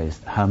realize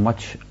how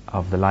much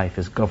of the life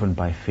is governed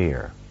by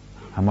fear.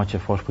 How much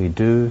of what we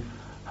do,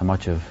 how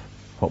much of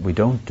what we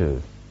don't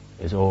do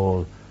is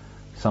all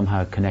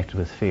somehow connected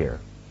with fear.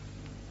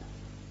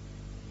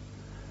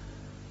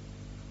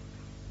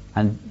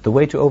 And the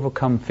way to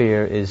overcome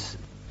fear is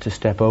to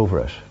step over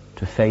it,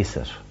 to face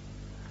it.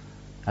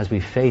 As we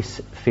face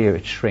fear,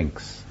 it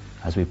shrinks.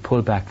 As we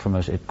pull back from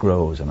it, it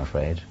grows, I'm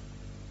afraid.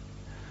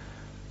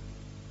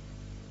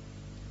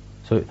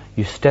 So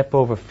you step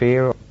over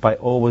fear by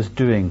always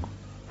doing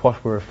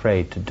what we're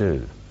afraid to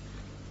do.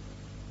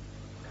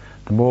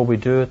 The more we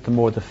do it, the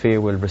more the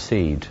fear will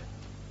recede.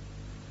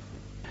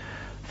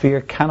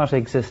 Fear cannot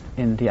exist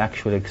in the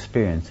actual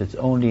experience. It's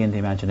only in the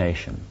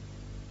imagination.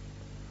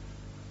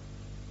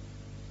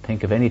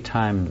 Think of any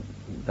time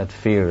that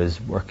fear is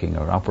working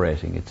or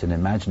operating. It's an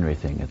imaginary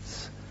thing.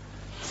 It's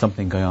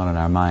something going on in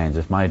our minds.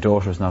 If my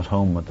daughter's not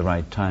home at the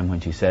right time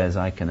when she says,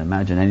 I can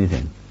imagine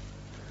anything.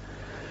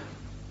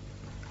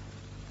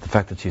 The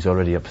fact that she's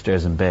already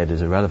upstairs in bed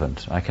is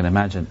irrelevant. I can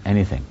imagine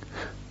anything.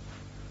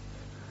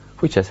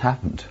 Which has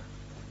happened.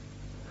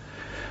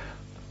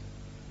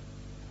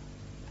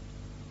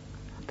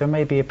 There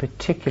may be a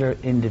particular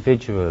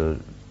individual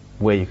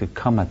way you could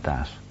come at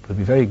that. But it would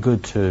be very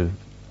good to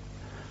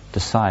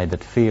decide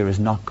that fear is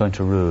not going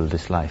to rule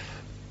this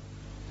life.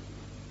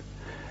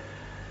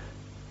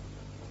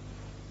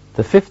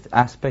 The 5th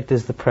aspect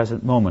is the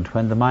present moment.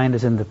 When the mind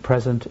is in the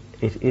present,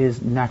 it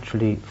is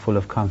naturally full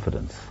of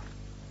confidence.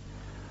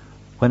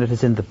 When it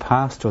is in the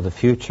past or the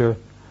future,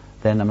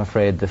 then I'm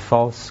afraid the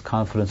false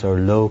confidence or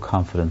low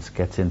confidence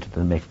gets into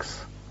the mix.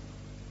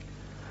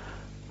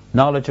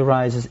 Knowledge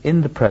arises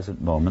in the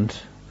present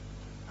moment,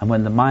 and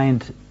when the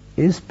mind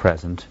is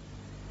present,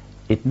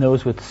 it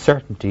knows with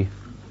certainty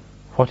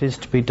what is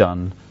to be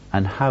done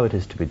and how it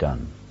is to be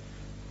done.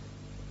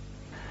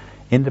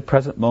 In the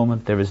present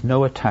moment, there is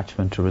no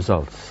attachment to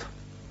results.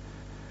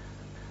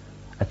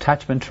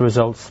 Attachment to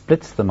results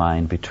splits the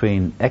mind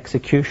between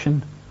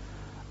execution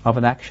of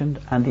an action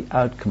and the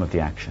outcome of the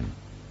action.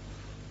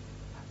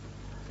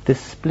 This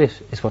split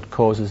is what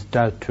causes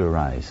doubt to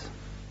arise.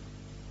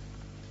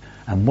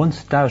 And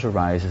once doubt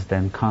arises,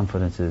 then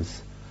confidence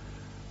is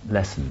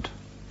lessened.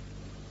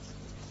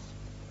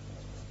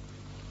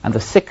 And the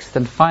 6th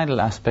and final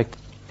aspect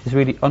is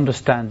really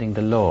understanding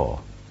the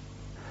law.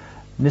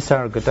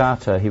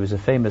 Nisargadatta, he was a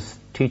famous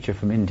teacher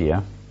from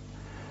India,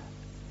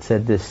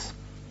 said this: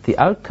 the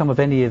outcome of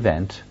any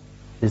event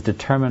is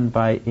determined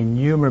by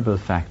innumerable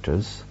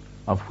factors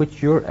of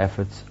which your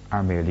efforts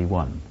are merely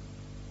one.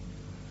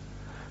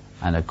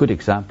 And a good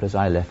example is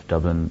I left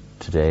Dublin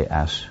today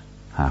at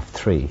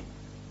 3:30,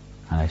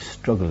 and I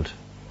struggled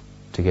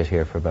to get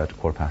here for about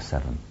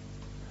 7:15.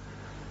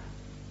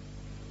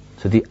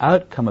 So the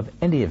outcome of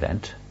any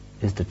event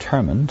is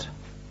determined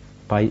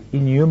by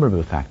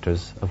innumerable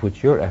factors of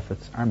which your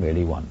efforts are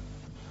merely one.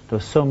 There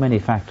were so many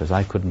factors.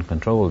 I couldn't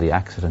control the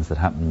accidents that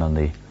happened on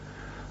the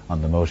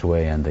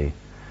motorway and the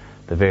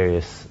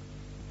various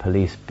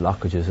police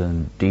blockages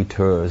and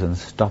detours and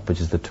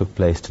stoppages that took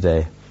place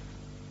today.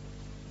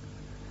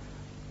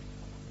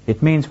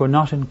 It means we're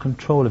not in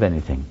control of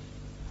anything.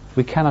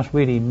 We cannot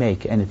really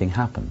make anything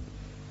happen.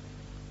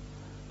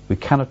 We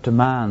cannot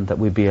demand that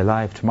we be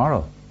alive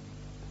tomorrow.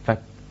 In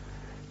fact,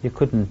 you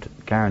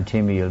couldn't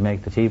guarantee me you'll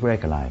make the tea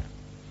break alive.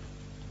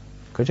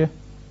 Could you?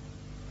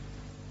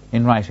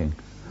 In writing.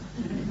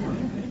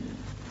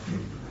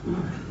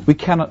 We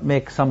cannot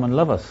make someone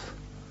love us.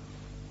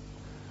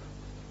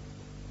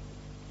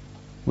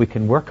 We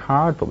can work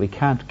hard, but we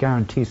can't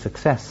guarantee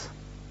success.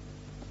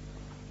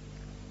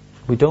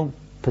 We don't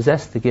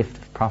possess the gift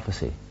of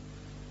prophecy.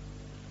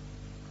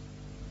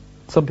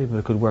 Some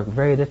people could work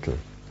very little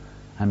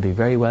and be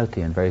very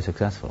wealthy and very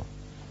successful.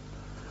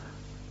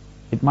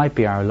 It might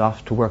be our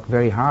lot to work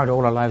very hard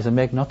all our lives and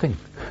make nothing.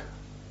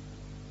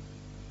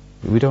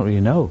 We don't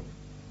really know.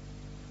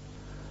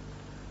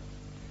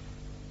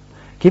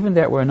 Given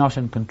that we're not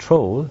in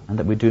control and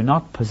that we do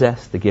not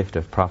possess the gift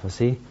of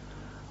prophecy,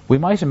 we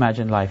might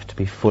imagine life to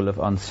be full of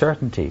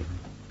uncertainty,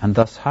 and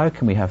thus how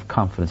can we have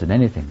confidence in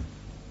anything?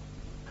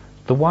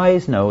 The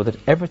wise know that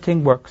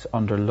everything works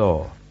under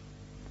law.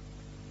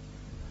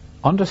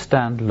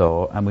 Understand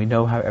law and we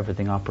know how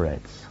everything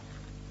operates.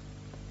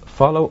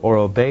 Follow or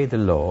obey the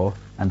law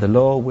and the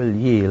law will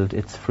yield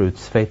its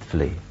fruits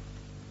faithfully.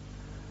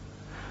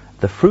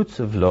 The fruits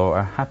of law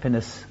are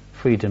happiness,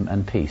 freedom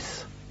and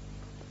peace.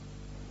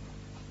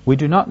 We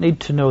do not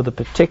need to know the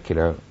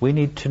particular, we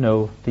need to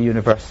know the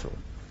universal.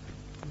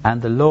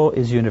 And the law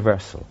is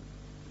universal.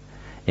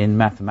 In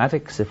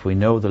mathematics, if we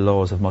know the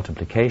laws of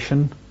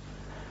multiplication,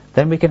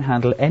 then we can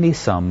handle any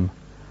sum,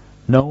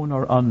 known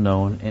or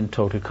unknown, in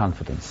total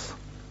confidence.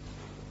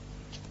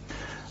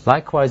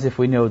 Likewise, if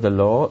we know the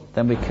law,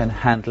 then we can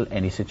handle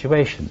any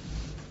situation.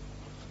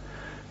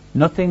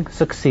 Nothing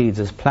succeeds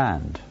as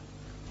planned,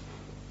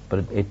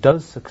 but it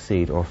does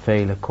succeed or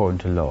fail according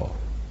to law.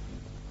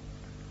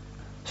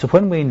 So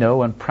when we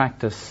know and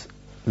practice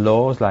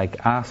laws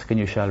like ask and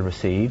you shall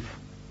receive,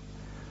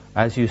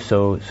 as you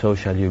sow, so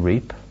shall you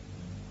reap,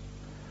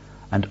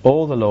 and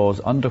all the laws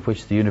under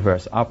which the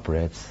universe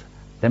operates,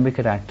 then we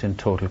could act in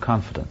total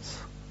confidence.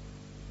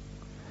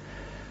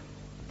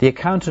 The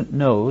accountant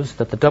knows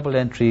that the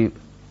double-entry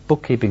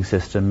bookkeeping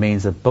system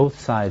means that both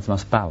sides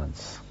must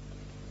balance.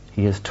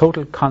 He has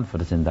total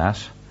confidence in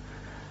that,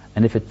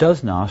 and if it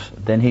does not,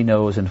 then he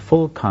knows in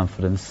full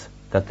confidence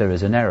that there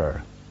is an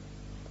error,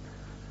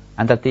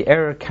 and that the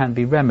error can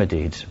be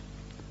remedied,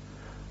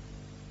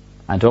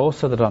 and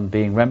also that on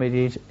being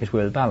remedied it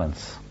will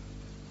balance.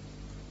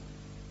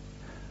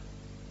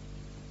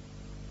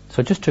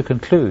 So just to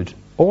conclude,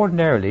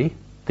 ordinarily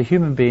the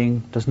human being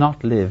does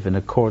not live in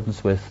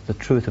accordance with the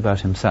truth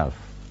about himself.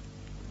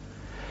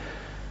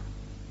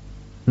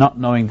 Not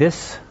knowing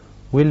this,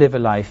 we live a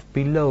life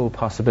below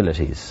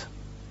possibilities.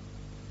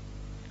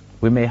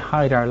 We may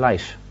hide our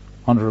light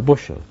under a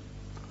bushel,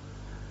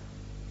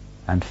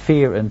 and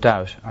fear and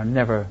doubt are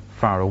never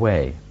far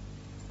away.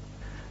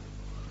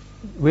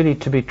 Really,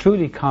 to be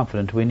truly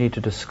confident, we need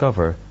to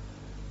discover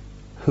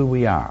who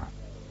we are.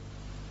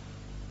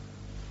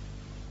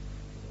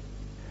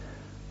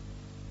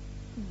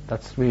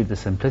 That's really the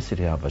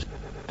simplicity of it,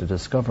 to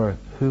discover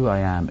who I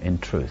am in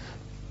truth.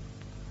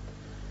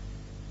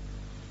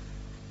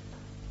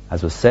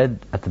 As was said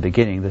at the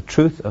beginning, the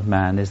truth of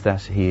man is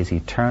that he is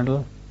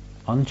eternal,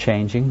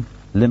 unchanging,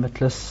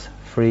 limitless,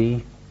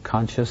 free,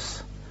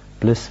 conscious,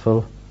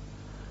 blissful,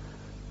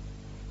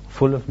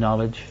 full of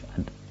knowledge,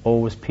 and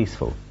always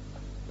peaceful.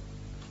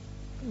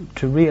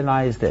 To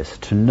realize this,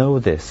 to know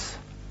this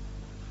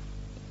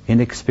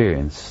in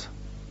experience,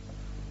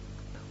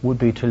 would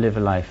be to live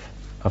a life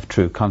of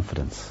true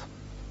confidence.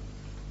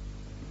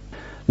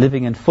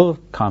 Living in full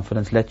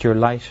confidence, let your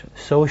light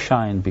so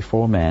shine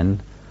before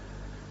men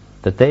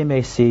that they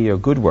may see your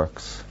good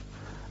works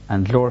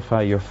and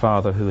glorify your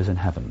Father who is in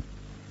heaven.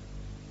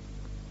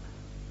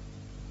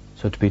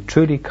 So to be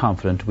truly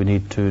confident, we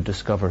need to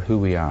discover who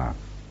we are.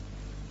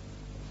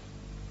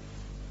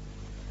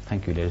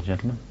 Thank you, ladies and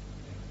gentlemen.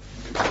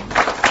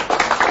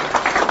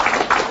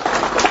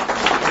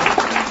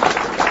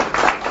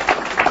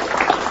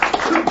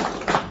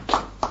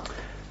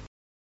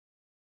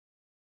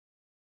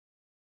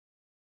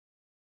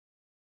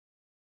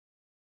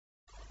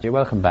 You're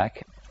welcome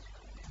back.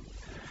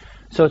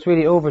 So it's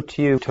really over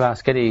to you to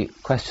ask any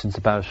questions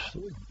about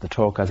the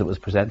talk as it was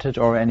presented,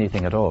 or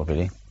anything at all,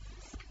 really.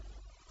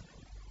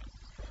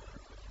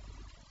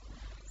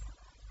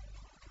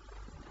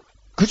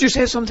 Could you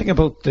say something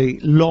about the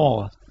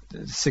law,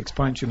 the 6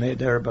 points you made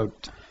there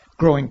about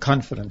growing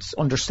confidence,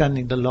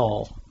 understanding the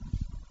law?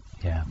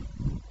 Yeah.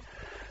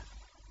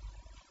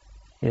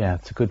 Yeah,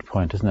 it's a good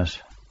point, isn't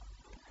it?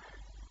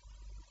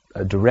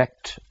 A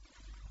direct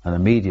and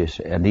immediate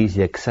and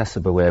easy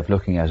accessible way of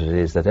looking at it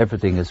is that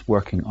everything is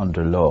working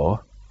under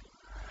law,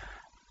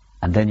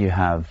 and then you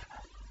have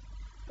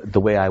the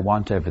way I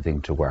want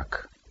everything to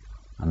work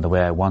and the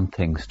way I want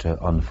things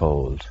to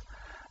unfold,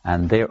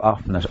 and they're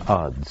often at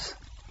odds.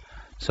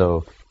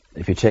 So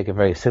if you take a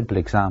very simple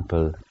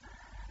example,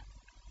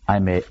 I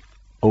may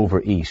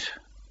overeat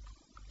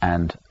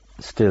and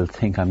still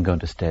think I'm going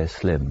to stay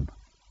slim,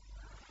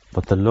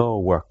 but the law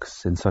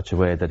works in such a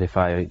way that if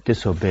I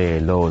disobey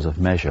laws of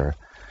measure,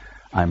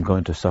 I'm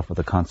going to suffer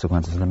the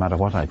consequences no matter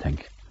what I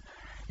think.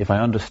 If I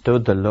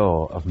understood the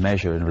law of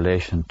measure in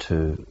relation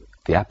to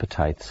the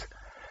appetites,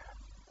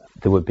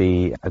 there would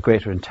be a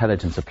greater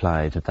intelligence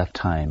applied at that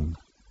time,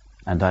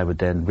 and I would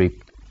then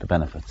reap the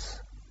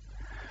benefits.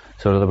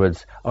 So in other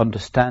words,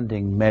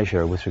 understanding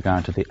measure with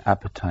regard to the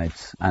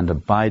appetites and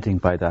abiding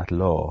by that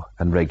law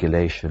and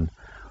regulation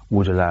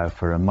would allow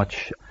for a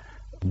much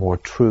more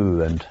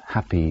true and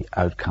happy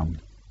outcome.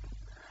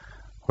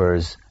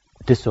 Whereas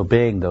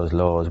disobeying those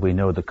laws, we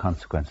know the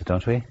consequences,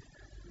 don't we?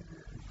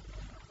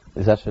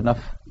 Is that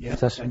enough? Yeah,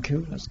 thank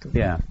you. That's good.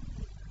 Yeah.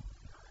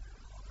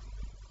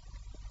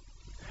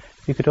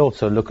 You could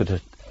also look at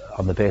it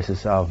on the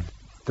basis of,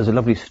 there's a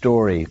lovely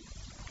story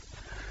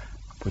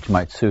which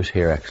might suit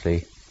here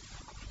actually.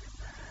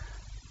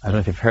 I don't know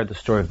if you've heard the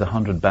story of the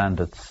 100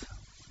 bandits,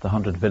 the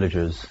 100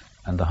 villagers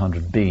and the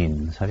 100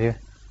 beans, have you?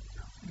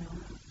 No.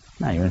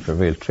 Now you're in for a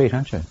real treat,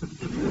 aren't you?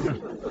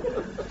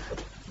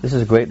 This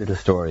is a great little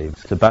story.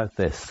 It's about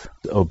this,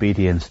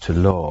 obedience to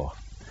law.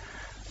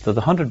 So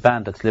the 100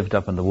 bandits lived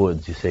up in the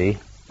woods, you see,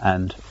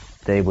 and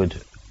they would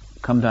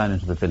come down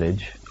into the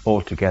village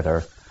all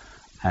together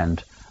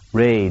and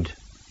raid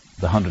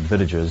the 100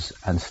 villagers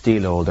and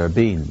steal all their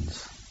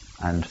beans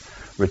and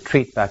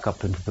retreat back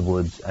up into the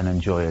woods and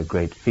enjoy a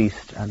great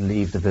feast and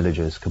leave the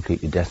villagers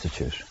completely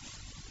destitute.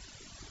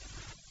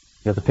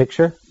 You have the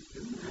picture?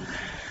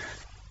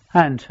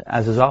 And,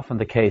 as is often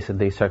the case in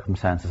these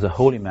circumstances, a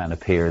holy man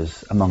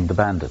appears among the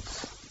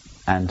bandits.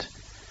 And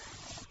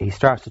he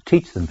starts to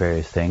teach them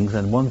various things,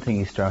 and one thing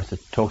he starts to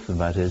talk to them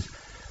about is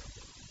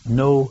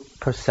no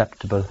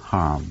perceptible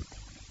harm.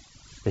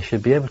 They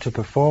should be able to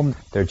perform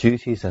their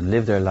duties and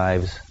live their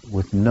lives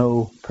with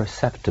no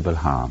perceptible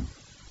harm.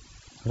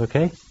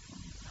 Okay?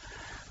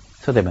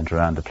 So they went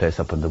around the place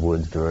up in the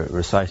woods, they were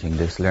reciting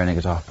this, learning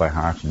it off by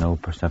heart, no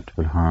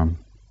perceptible harm,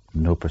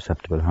 no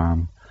perceptible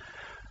harm.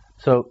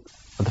 So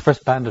the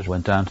first bandit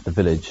went down to the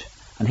village,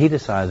 and he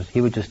decided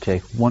he would just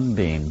take one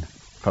bean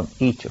from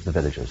each of the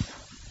villagers.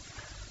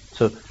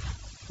 So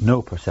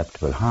no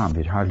perceptible harm,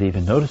 you'd hardly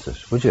even notice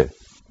it, would you?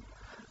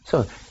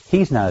 So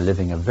he's now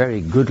living a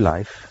very good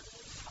life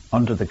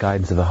under the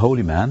guidance of a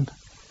holy man,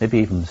 maybe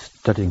even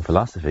studying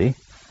philosophy,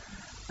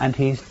 and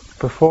he's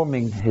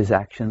performing his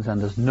actions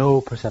and there's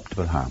no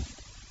perceptible harm.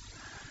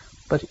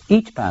 But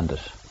each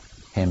bandit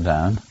came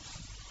down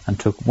and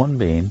took one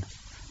bean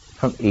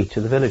from each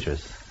of the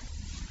villagers.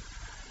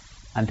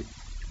 And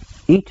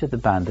each of the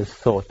bandits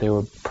thought they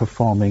were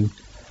performing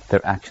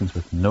their actions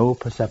with no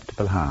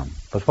perceptible harm.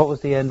 But what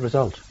was the end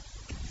result?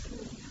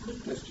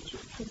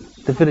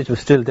 The village was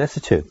still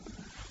destitute.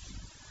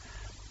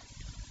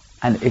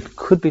 And it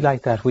could be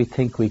like that. We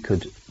think we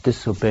could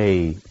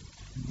disobey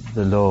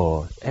the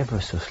law ever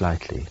so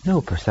slightly.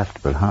 No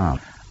perceptible harm.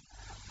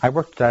 I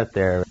worked it out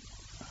there.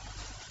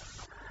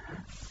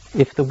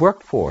 If the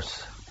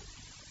workforce,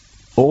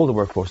 all the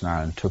workforce in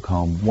Ireland, took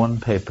home one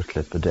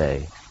paperclip a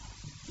day,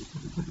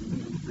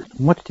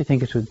 what do you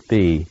think it would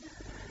be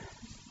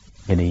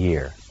in a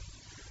year?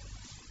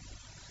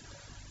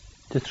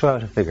 Just throw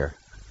out a figure.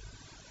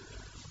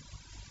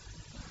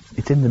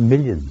 It's in the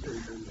millions.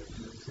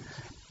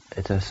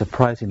 It's a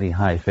surprisingly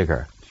high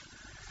figure.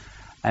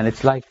 And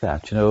it's like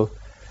that, you know.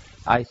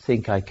 I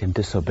think I can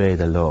disobey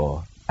the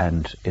law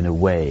and, in a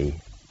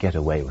way, get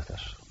away with it.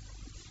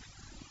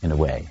 In a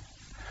way.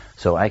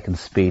 So I can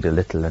speed a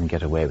little and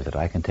get away with it.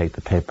 I can take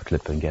the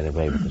paperclip and get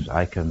away with it.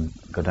 I can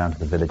go down to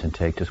the village and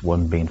take just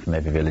one bean from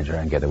every villager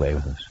and get away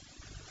with it.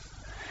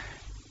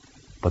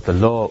 But the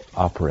law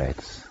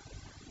operates.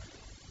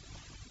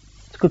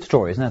 It's a good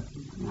story, isn't it?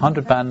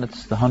 100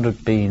 bandits, the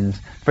 100 beans.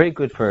 Very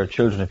good for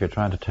children if you're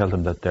trying to tell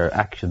them that their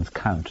actions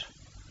count.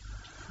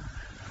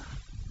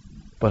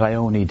 But I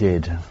only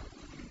did.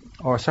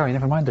 Or, sorry,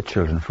 never mind the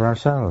children, for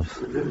ourselves.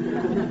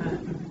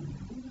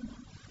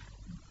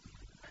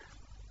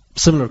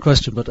 Similar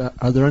question, but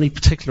are there any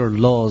particular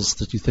laws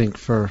that you think,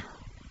 for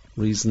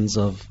reasons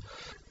of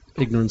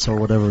ignorance or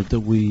whatever, that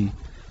we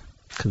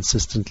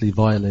consistently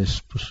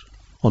violate, but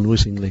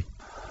unwittingly?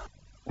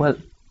 Well,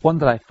 one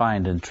that I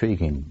find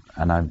intriguing,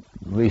 and I'm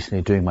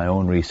recently doing my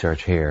own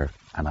research here,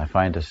 and I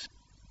find it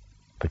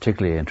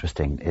particularly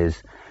interesting, is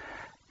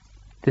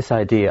this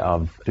idea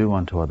of do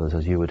unto others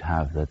as you would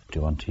have that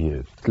do unto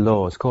you. The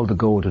law is called the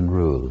Golden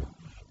Rule.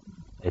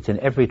 It's in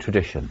every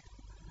tradition.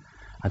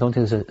 I don't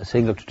think there's a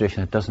single tradition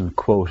that doesn't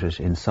quote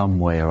it in some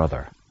way or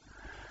other.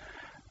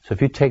 So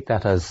if you take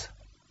that as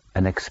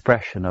an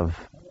expression of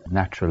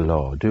natural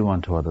law, do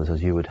unto others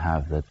as you would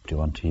have that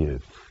do unto you.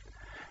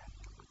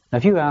 Now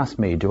if you ask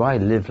me, do I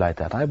live like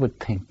that? I would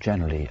think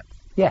generally,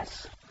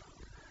 yes.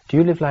 Do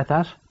you live like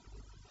that?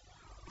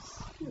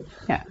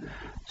 Yeah.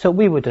 So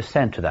we would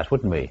assent to that,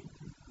 wouldn't we?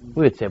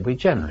 We would say we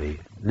generally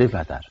live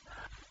like that.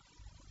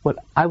 Well,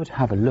 I would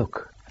have a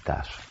look at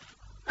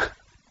that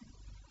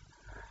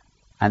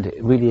and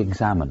really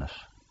examine it.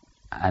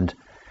 And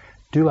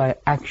do I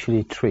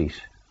actually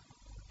treat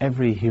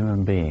every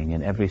human being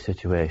in every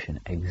situation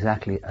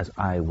exactly as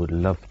I would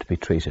love to be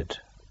treated?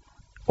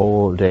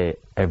 All day,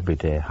 every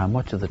day. How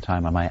much of the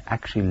time am I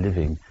actually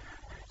living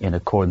in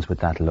accordance with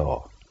that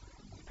law?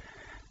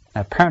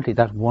 Now, apparently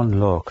that one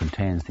law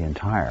contains the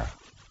entire.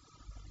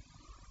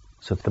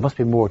 So there must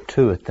be more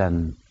to it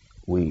than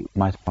we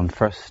might on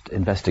first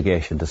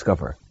investigation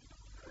discover.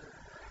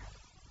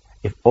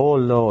 If all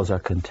laws are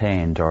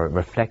contained or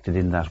reflected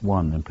in that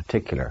one in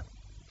particular,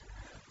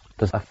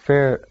 there's a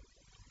fair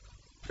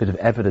bit of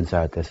evidence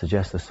out there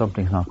suggests that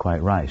something's not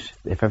quite right.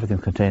 If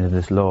everything's contained in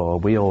this law,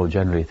 we all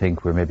generally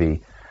think we're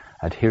maybe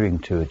adhering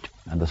to it,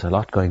 and there's a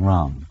lot going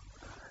wrong.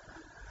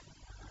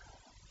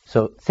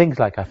 So things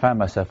like I found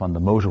myself on the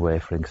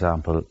motorway, for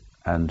example,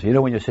 and you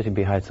know when you're sitting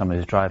behind someone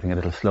who's driving a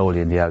little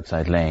slowly in the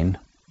outside lane?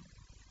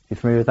 You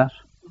familiar with that?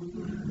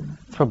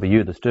 It's probably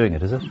you that's doing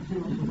it, is it?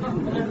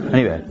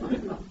 Anyway,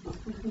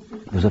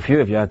 there's a few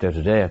of you out there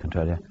today, I can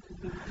tell you.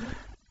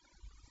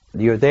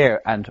 You're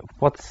there, and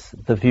what's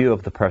the view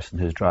of the person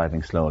who's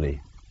driving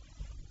slowly?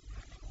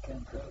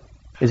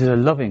 Is it a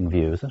loving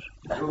view, is it?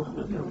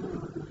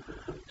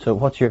 So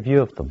what's your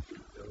view of them?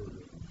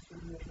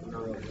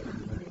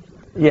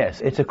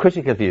 Yes, it's a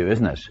critical view,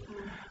 isn't it?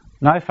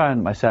 Now I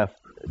found myself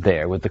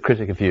there with the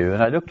critical view,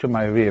 and I looked through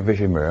my rear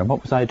vision mirror, and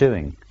what was I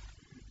doing?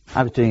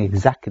 I was doing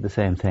exactly the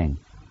same thing.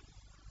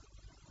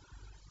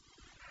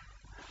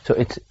 So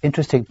it's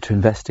interesting to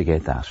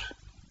investigate that.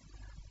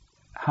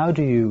 How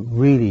do you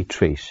really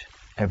treat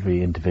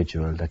every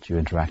individual that you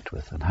interact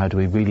with, and how do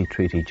we really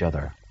treat each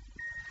other?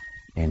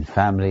 In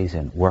families,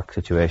 in work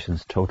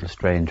situations, total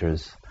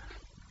strangers.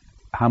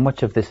 How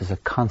much of this is a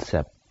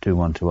concept,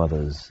 do unto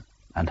others,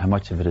 and how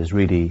much of it is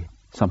really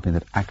something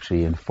that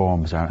actually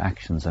informs our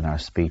actions and our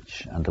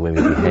speech and the way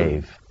we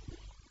behave?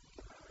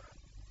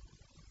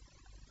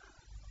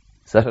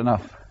 Is that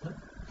enough?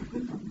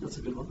 That's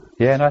a good one.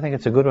 Yeah, no, I think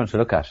it's a good one to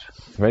look at.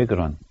 It's a very good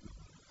one.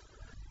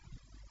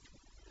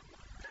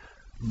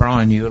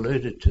 Brian, you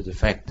alluded to the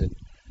fact that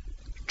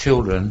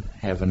children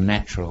have a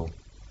natural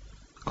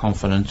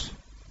confidence.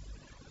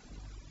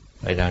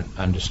 They don't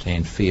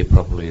understand fear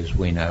properly as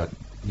we know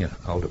it,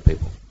 older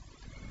people.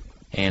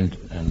 And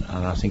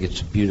I think it's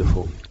a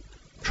beautiful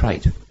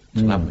trait. It's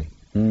lovely.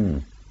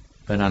 Mm.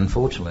 But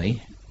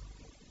unfortunately,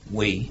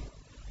 we,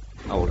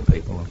 older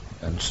people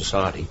and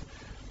society,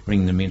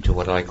 bring them into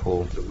what I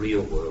call the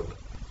real world,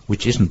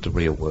 which isn't the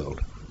real world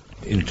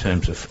in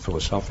terms of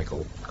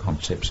philosophical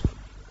concepts.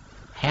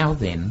 How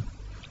then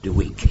do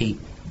we keep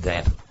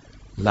that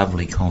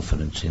lovely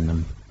confidence in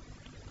them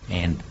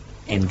and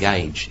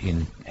engage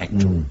in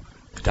actual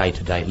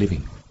day-to-day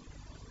living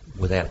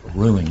without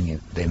ruining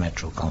their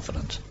natural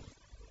confidence?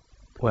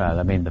 Well,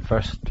 I mean, the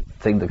first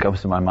thing that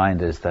comes to my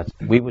mind is that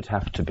we would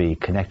have to be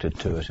connected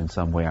to it in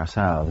some way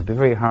ourselves. It'd be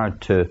very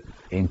hard to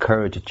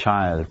encourage a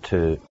child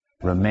to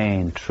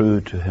remain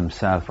true to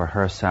himself or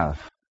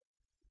herself,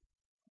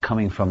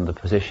 coming from the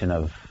position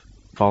of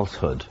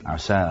falsehood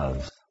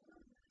ourselves.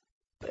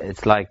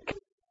 It's like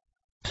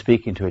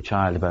speaking to a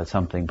child about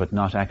something but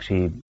not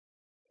actually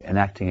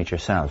enacting it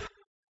yourself.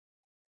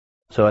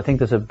 So I think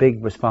there's a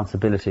big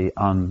responsibility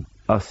on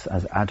us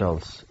as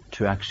adults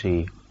to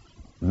actually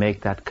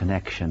make that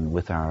connection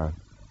with our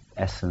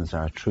essence,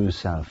 our true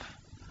self.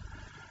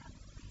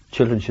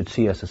 Children should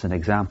see us as an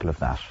example of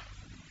that.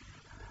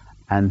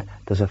 And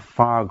there's a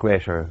far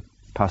greater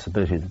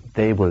possibility that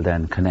they will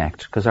then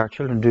connect, because our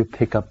children do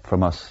pick up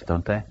from us,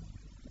 don't they?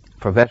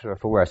 For better or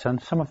for worse.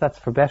 And some of that's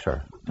for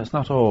better. It's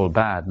not all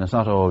bad and it's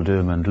not all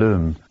doom and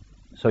gloom.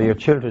 So your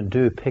children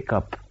do pick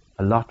up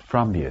a lot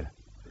from you.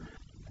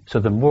 So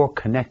the more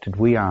connected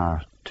we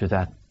are to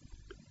that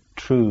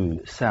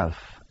true self,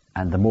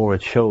 and the more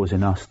it shows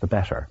in us, the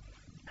better.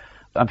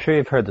 I'm sure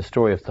you've heard the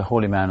story of the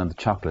holy man and the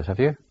chocolate, have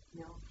you?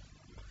 No.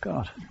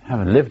 God, you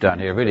haven't lived down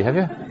here really, have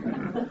you?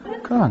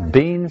 Come on,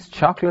 beans,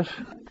 chocolate.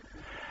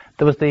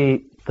 There was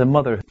the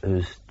mother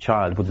whose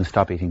child wouldn't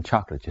stop eating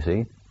chocolate, you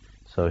see.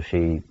 So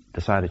she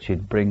decided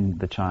she'd bring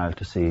the child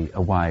to see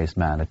a wise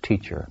man, a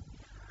teacher.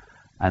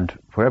 And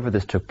wherever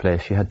this took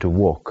place, she had to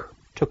walk.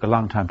 It took a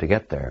long time to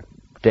get there.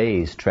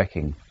 Days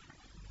trekking.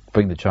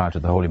 Bring the child to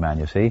the holy man,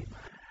 you see.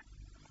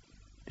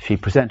 She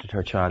presented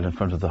her child in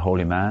front of the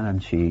holy man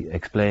and she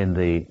explained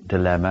the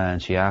dilemma,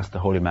 and she asked the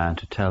holy man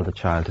to tell the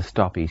child to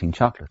stop eating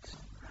chocolates.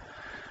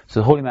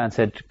 So the holy man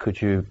said,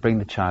 could you bring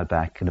the child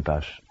back in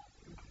about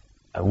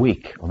a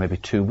week or maybe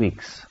 2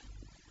 weeks?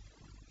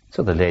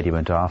 So the lady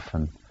went off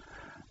and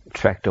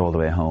trekked all the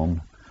way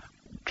home,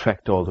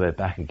 trekked all the way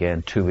back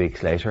again 2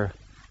 weeks later,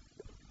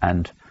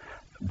 and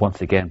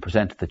once again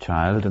presented the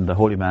child, and the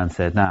holy man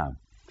said, now,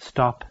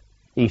 stop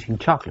eating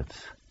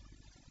chocolates.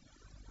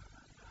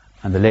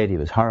 And the lady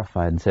was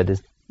horrified and said,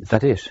 is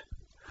that it?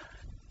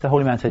 The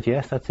holy man said,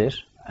 yes, that's it.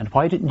 And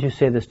why didn't you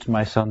say this to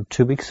my son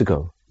 2 weeks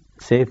ago?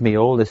 Saved me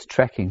all this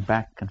trekking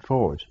back and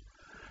forward.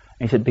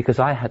 And he said, because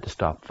I had to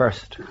stop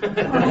first.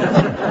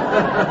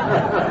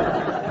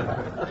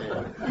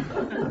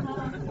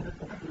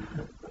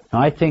 Now,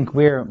 I think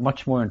we're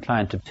much more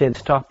inclined to say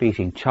stop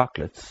eating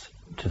chocolates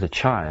to the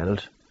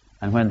child,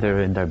 and when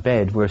they're in their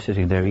bed, we're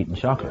sitting there eating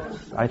chocolates.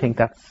 I think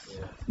that's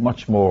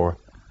much more,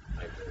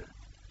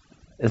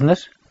 isn't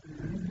it?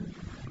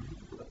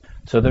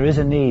 So there is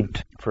a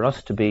need for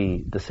us to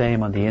be the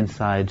same on the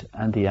inside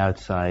and the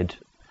outside.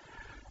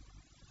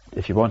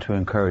 If you want to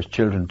encourage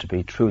children to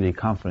be truly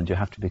confident, you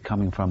have to be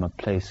coming from a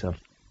place of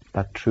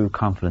that true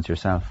confidence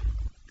yourself.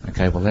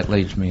 Okay, well that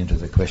leads me into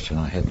the question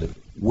I had. That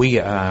we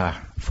are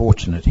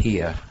fortunate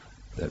here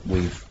that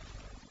we've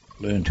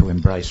learned to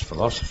embrace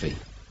philosophy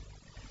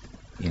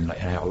in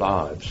our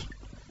lives.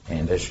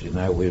 And as you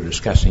know, we were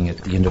discussing at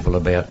the interval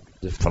about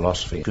the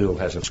philosophy school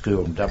has a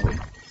school in Dublin.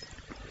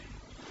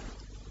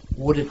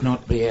 Would it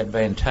not be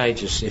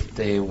advantageous if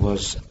there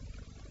was,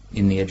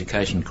 in the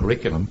education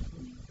curriculum,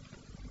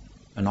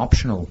 an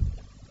optional,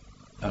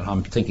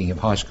 I'm thinking of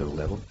high school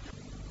level,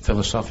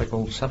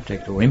 philosophical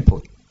subject or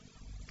input?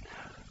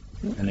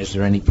 And is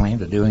there any plan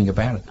to doing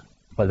about it?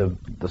 Well,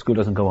 the school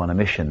doesn't go on a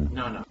mission.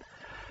 No.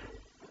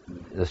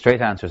 The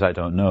straight answer is I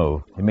don't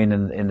know. I mean,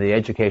 in the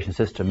education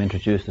system,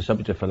 introduce the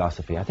subject of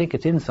philosophy. I think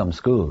it's in some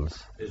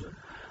schools. Is it?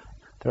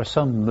 There are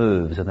some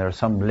moves and there are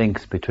some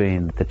links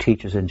between the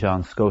teachers in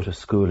John Scotus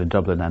School in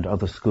Dublin and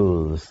other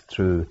schools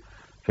through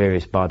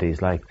various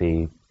bodies like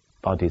the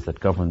bodies that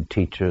govern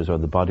teachers or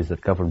the bodies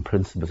that govern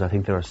principals. I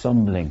think there are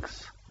some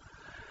links.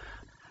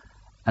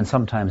 And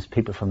sometimes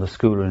people from the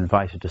school are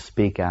invited to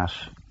speak at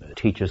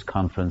teachers'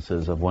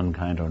 conferences of one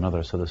kind or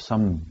another, so there's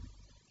some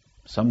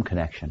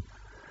connection.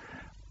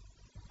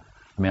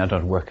 I mean, I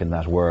don't work in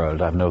that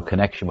world. I have no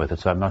connection with it,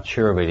 so I'm not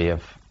sure really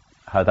of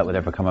how that would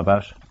ever come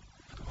about.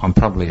 I'm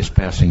probably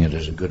espousing it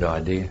as a good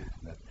idea.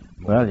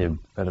 Well, you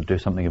better do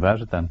something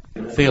about it then.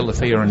 Feel the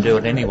fear and do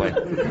it anyway.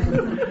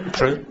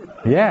 True?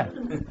 Yeah.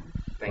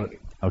 Thank you.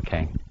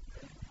 Okay.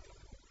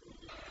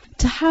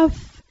 To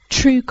have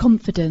true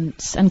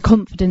confidence and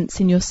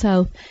confidence in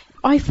yourself,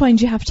 I find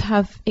you have to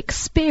have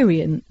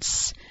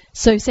experience.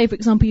 So say, for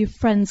example, your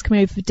friends come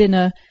over for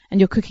dinner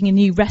and you're cooking a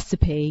new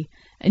recipe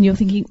and you're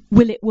thinking,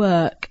 will it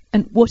work?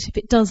 And what if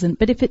it doesn't?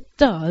 But if it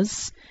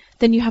does,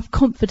 then you have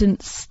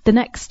confidence the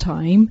next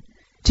time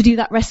to do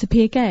that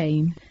recipe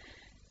again.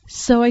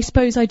 So I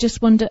suppose I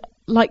just wonder,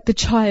 like the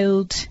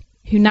child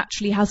who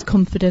naturally has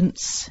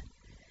confidence,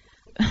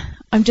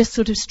 I'm just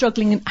sort of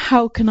struggling,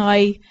 how can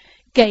I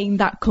gain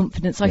that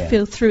confidence? I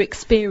feel through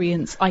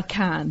experience I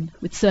can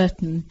with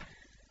certain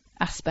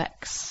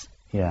aspects.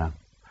 Yeah.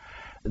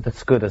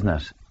 That's good, isn't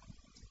it?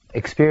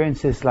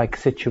 Experience is like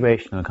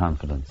situational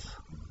confidence.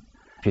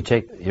 If you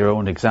take your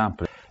own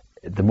example,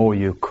 the more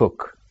you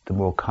cook, the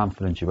more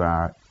confident you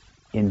are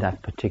in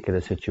that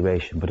particular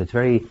situation. But it's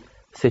very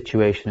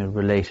situational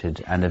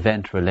related and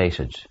event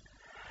related.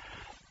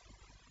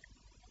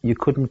 You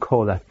couldn't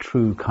call that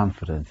true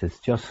confidence. It's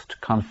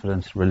just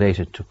confidence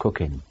related to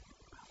cooking.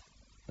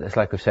 It's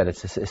like we've said,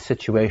 it's a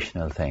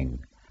situational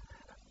thing.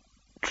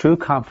 True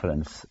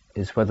confidence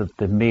is whether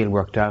the meal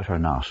worked out or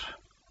not,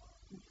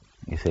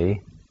 you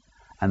see.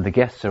 And the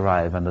guests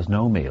arrive and there's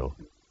no meal.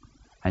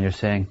 And you're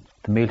saying,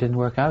 the meal didn't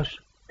work out?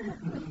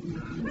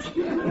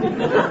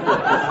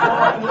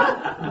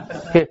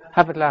 Here,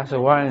 have a glass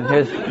of wine.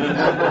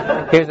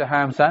 Here's a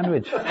ham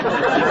sandwich.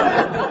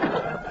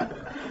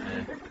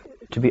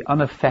 To be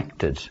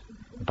unaffected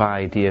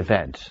by the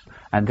event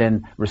and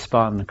then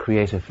respond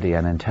creatively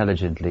and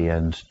intelligently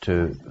and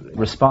to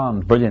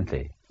respond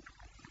brilliantly.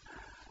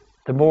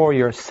 The more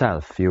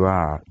yourself you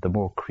are, the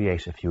more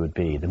creative you would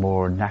be, the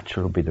more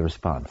natural would be the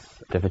response.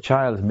 If a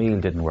child's meal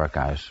didn't work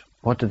out,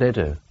 what did they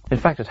do? In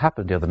fact, it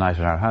happened the other night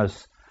in our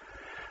house.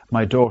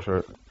 My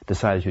daughter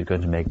decided she was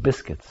going to make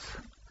biscuits.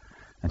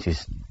 And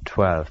she's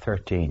 12,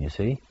 13, you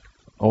see.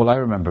 All I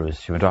remember is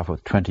she went off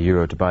with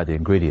 €20 to buy the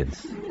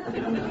ingredients.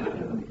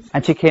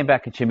 And she came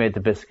back and she made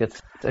the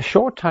biscuits. A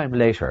short time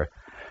later,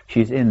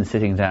 she's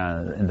sitting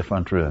down in the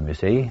front room, you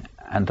see.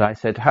 And I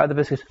said, how are the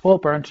biscuits? All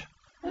burnt.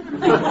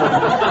 And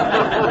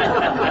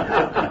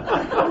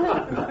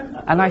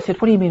I said,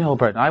 what do you mean all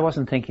burnt? I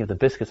wasn't thinking of the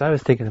biscuits, I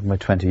was thinking of my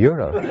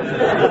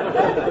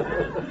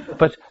 €20.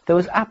 But there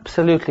was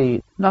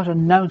absolutely not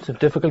an ounce of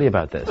difficulty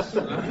about this.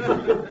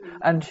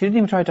 And she didn't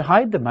even try to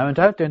hide them. I went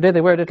out there and there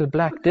they were, little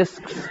black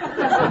discs.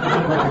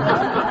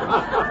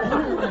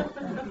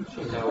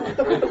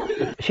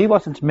 She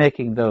wasn't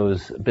making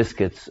those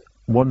biscuits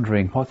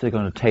wondering what they're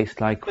going to taste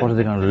like, what are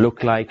they going to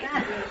look like,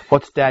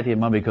 what's Daddy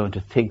and Mummy going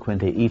to think when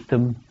they eat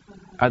them,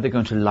 are they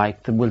going to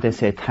like them, will they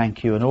say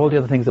thank you, and all the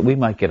other things that we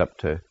might get up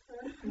to.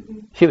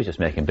 She was just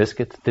making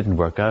biscuits, didn't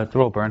work out,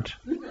 they're all burnt.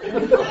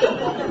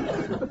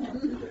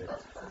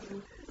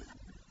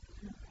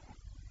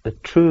 The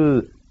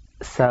true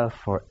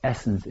self or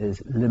essence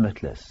is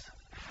limitless,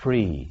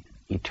 free,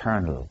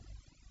 eternal,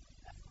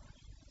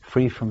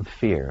 free from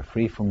fear,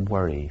 free from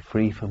worry,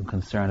 free from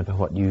concern about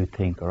what you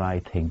think or I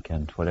think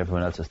and what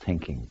everyone else is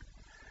thinking.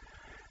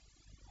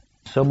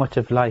 So much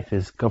of life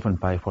is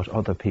governed by what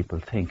other people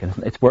think, and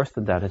it's worse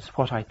than that. It's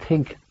what I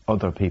think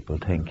other people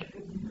think.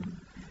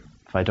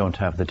 If I don't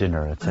have the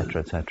dinner,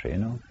 etc., etc., you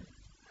know.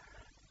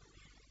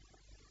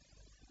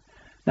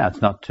 Now,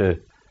 it's not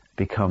to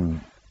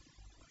become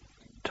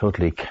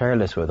totally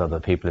careless with other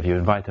people. If you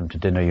invite them to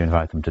dinner, you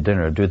invite them to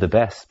dinner. Do the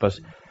best, but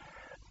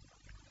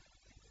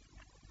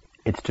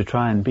it's to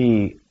try and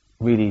be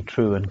really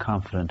true and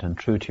confident and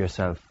true to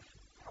yourself,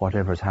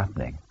 whatever's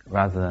happening,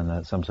 rather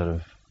than some sort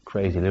of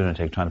crazy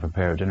lunatic trying to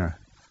prepare a dinner.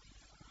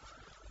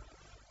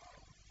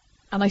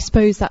 And I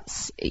suppose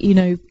that's, you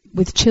know,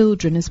 with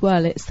children as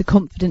well, it's the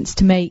confidence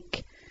to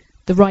make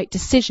the right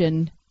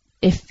decision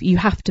if you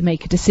have to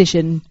make a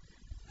decision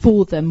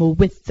for them or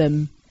with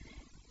them.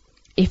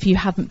 If you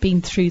haven't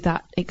been through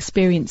that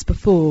experience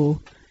before,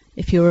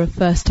 if you're a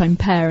first-time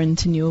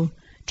parent and you're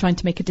trying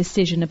to make a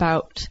decision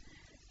about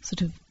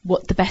sort of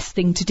what the best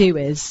thing to do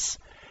is.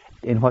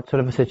 In what sort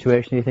of a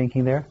situation are you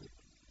thinking there?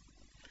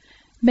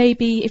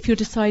 Maybe if you're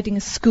deciding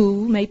a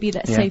school, maybe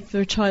let's say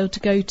for a child to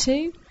go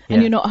to,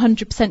 and you're not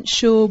 100%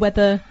 sure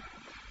whether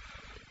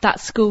that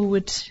school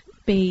would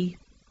be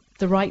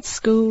the right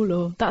school,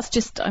 or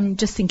I'm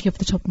just thinking off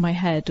the top of my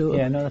head. Or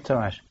yeah, no, that's all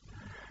right.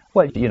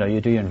 Well, you know,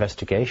 you do your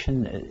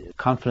investigation.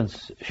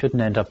 Confidence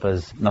shouldn't end up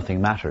as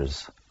nothing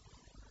matters.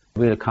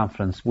 Real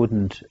confidence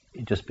wouldn't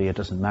just be it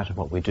doesn't matter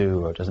what we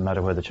do or it doesn't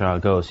matter where the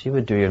child goes. You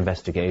would do your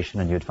investigation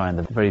and you'd find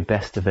the very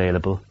best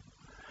available.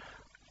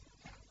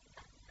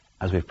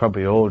 As we've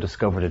probably all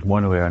discovered in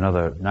one way or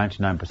another,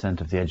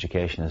 99% of the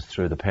education is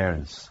through the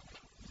parents.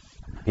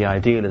 The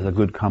ideal is a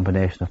good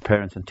combination of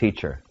parents and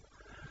teacher,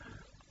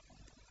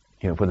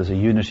 you know, where there's a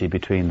unity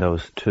between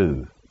those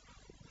two.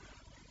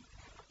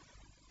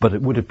 But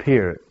it would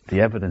appear,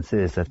 the evidence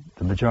is that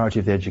the majority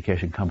of the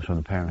education comes from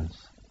the parents.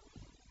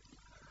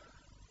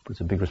 Puts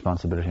a big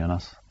responsibility on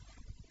us.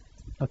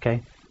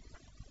 Okay.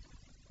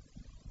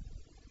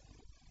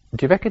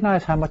 Do you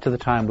recognize how much of the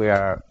time we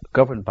are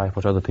governed by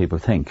what other people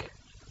think?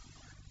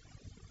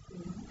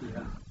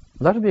 Yeah.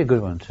 That would be a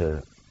good one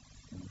to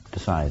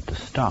decide to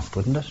stop,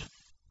 wouldn't it?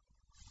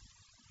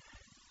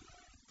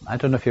 I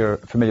don't know if you're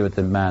familiar with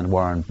the man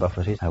Warren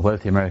Buffett. He's a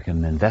wealthy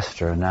American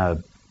investor and now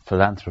a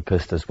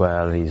philanthropist as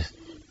well. He's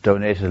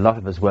donated a lot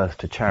of his wealth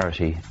to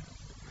charity.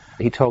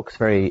 He talks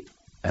very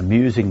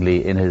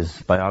amusingly in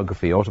his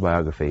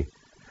autobiography,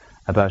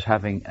 about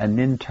having an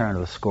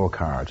internal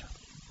scorecard,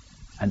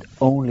 and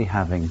only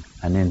having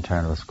an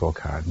internal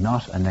scorecard,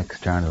 not an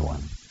external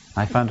one.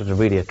 I found it a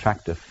really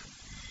attractive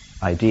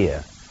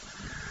idea.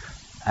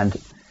 And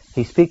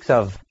he speaks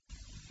of,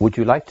 would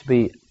you like to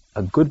be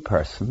a good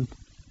person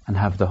and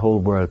have the whole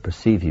world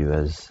perceive you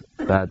as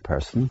a bad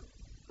person?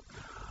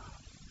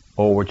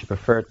 Or would you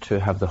prefer to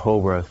have the whole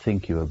world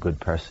think you a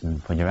good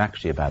person when you're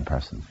actually a bad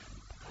person?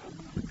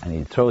 And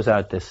he throws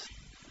out this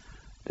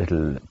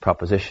little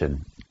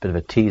proposition, a bit of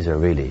a teaser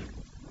really.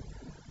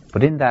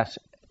 But in that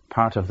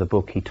part of the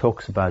book he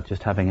talks about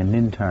just having an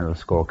internal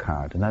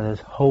scorecard, and that is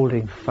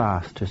holding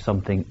fast to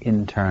something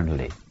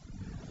internally.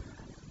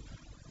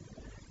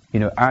 You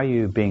know, are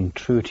you being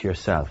true to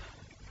yourself,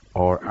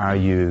 or are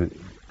you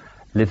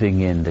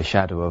living in the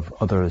shadow of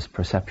others'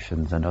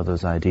 perceptions and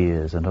others'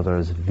 ideas and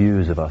others'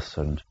 views of us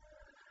and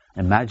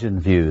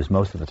imagined views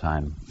most of the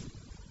time?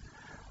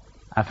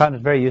 I found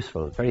it very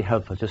useful, very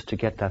helpful just to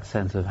get that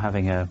sense of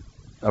having a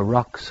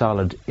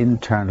rock-solid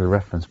internal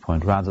reference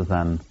point rather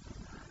than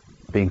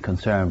being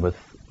concerned with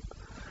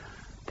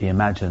the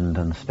imagined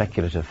and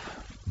speculative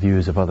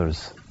views of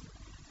others.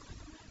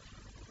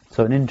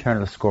 So an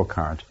internal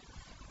scorecard.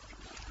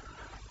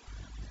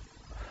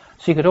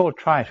 So you could all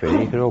try it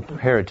really. You could all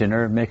prepare a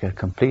dinner, make a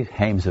complete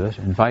hames of it,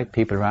 invite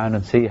people around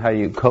and see how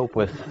you cope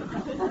with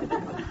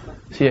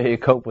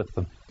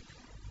them.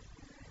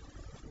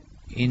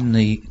 In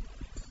the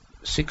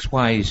 6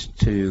 ways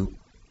to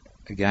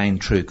gain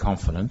true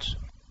confidence,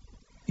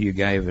 you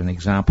gave an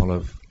example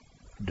of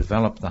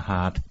develop the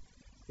heart,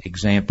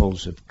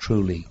 examples of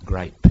truly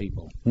great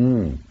people.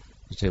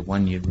 Is there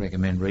one you'd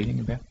recommend reading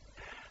about?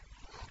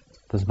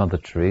 There's Mother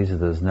Teresa,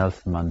 there's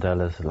Nelson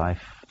Mandela's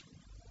life.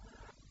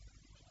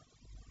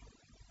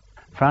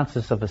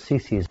 Francis of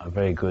Assisi is a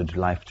very good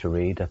life to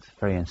read. That's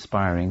very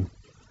inspiring.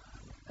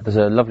 There's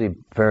a lovely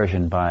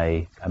version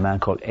by a man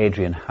called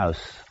Adrian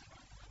House.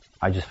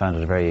 I just found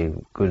it a very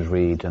good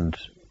read and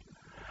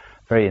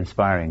very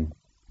inspiring.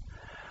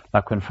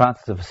 Like when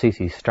Francis of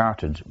Assisi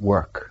started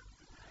work,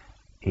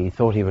 he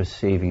thought he was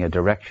receiving a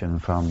direction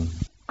from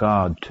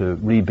God to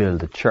rebuild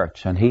the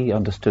church, and he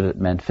understood it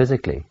meant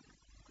physically.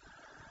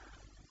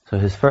 So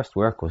his first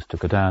work was to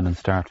go down and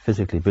start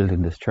physically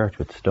building this church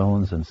with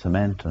stones and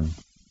cement, and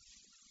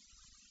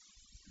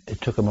it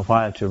took him a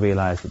while to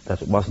realize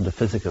that it wasn't a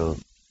physical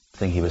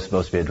thing he was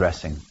supposed to be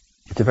addressing.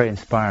 It's a very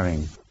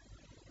inspiring.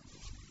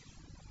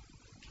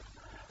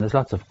 There's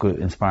lots of good,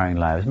 inspiring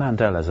lives.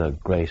 Mandela's a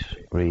great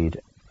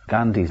read.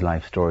 Gandhi's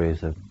life story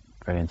is a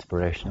very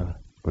inspirational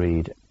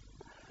read.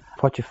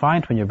 what you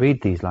find when you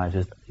read these lives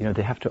is,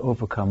 they have to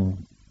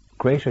overcome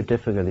greater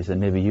difficulties than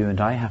maybe you and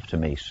I have to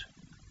meet.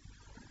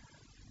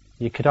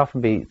 You could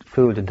often be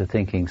fooled into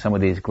thinking some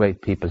of these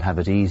great people have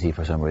it easy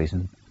for some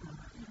reason.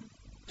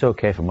 It's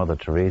okay for Mother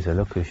Teresa,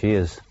 look who she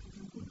is.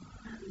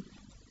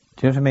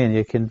 Do you know what I mean?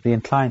 You can be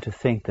inclined to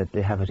think that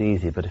they have it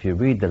easy, but if you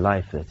read the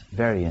life, it's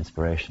very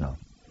inspirational.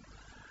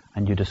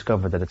 And you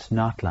discover that it's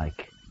not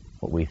like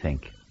what we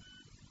think.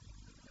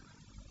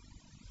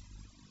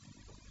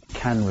 It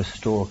can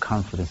restore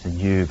confidence in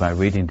you by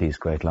reading these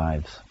great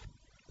lives.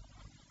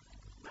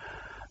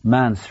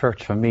 Man's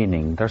Search for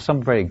Meaning. There's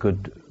some very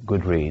good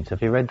reads.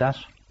 Have you read that?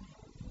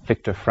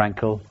 Viktor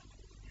Frankl.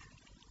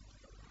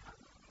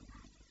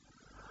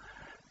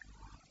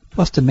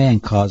 What's the main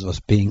cause of us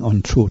being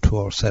untrue to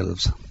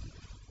ourselves?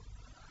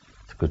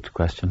 It's a good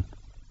question.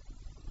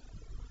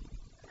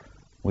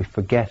 We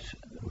forget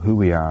who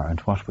we are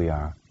and what we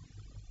are.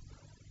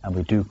 And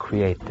we do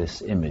create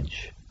this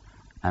image.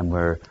 And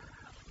we're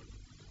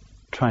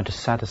trying to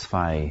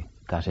satisfy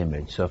that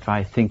image. So if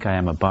I think I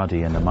am a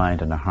body and a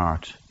mind and a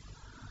heart,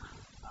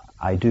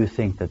 I do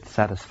think that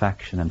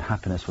satisfaction and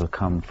happiness will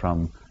come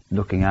from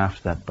looking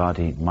after that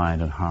body,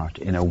 mind and heart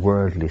in a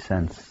worldly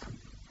sense.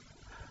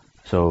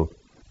 So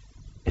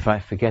if I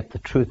forget the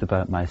truth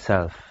about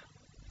myself,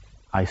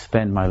 I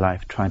spend my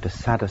life trying to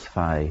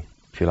satisfy,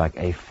 if you like,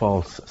 a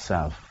false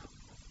self.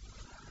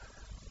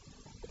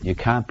 You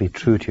can't be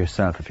true to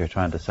yourself if you're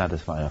trying to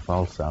satisfy a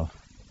false self.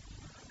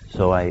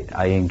 So I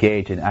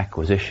engage in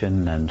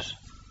acquisition and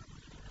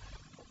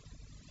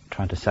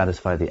trying to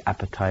satisfy the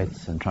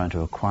appetites and trying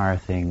to acquire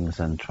things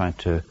and trying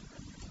to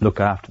look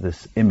after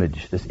this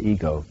image, this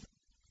ego.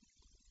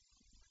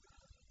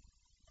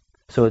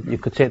 So you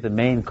could say the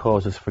main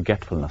cause is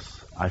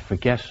forgetfulness. I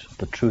forget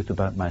the truth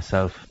about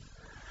myself.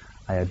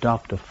 I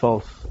adopt a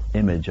false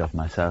image of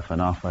myself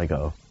and off I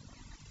go.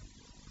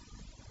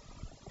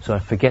 So I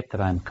forget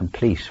that I'm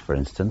complete, for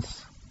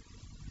instance,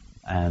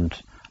 and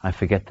I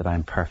forget that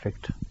I'm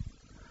perfect.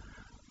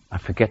 I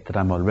forget that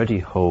I'm already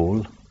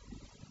whole.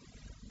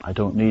 I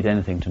don't need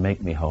anything to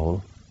make me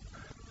whole.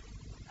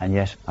 And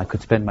yet I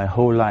could spend my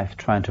whole life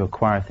trying to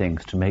acquire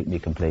things to make me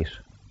complete.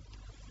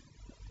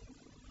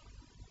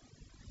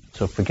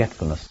 So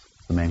forgetfulness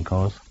is the main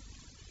cause.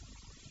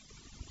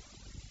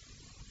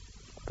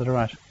 Is that all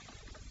right?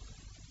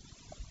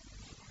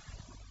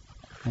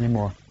 Any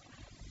more?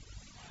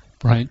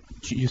 Brian,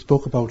 you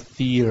spoke about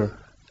fear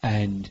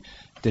and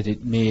that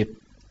it may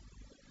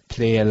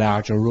play a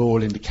larger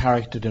role in the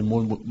character than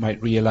one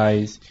might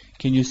realise.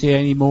 Can you say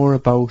any more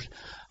about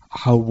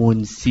how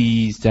one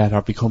sees that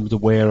or becomes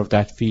aware of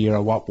that fear,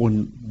 or what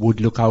one would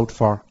look out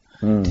for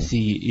to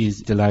see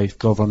is the life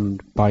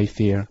governed by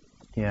fear?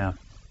 Yeah,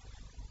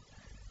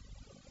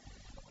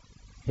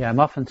 I'm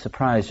often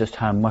surprised just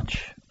how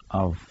much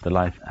of the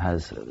life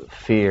has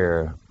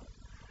fear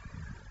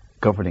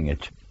governing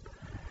it.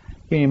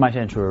 You might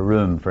enter a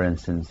room, for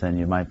instance, and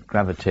you might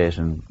gravitate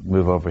and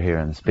move over here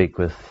and speak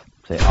with,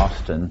 say,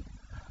 Austin,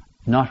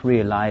 not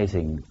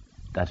realizing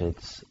that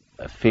it's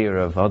a fear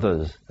of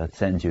others that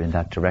sends you in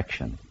that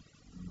direction.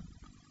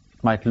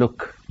 It might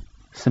look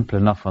simple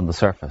enough on the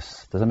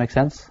surface. Does that make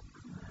sense?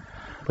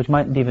 But you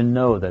mightn't even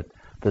know that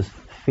this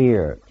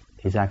fear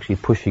is actually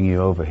pushing you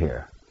over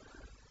here.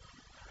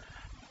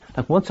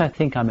 Like once I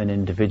think I'm an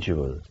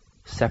individual,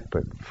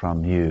 separate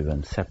from you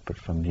and separate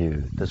from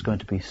you, there's going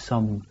to be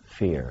some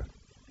fear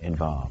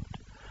involved.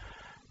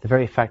 The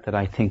very fact that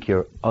I think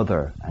you're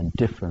other and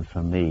different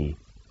from me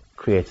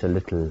creates a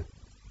little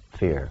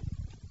fear.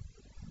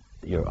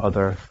 You're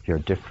other, you're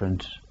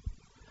different,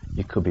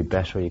 you could be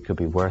better, you could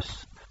be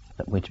worse,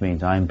 which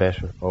means I'm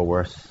better or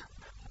worse.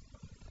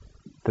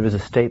 There is a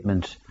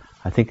statement,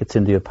 I think it's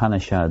in the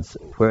Upanishads,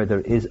 where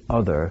there is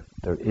other,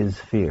 there is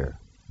fear.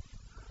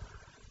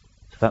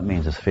 So that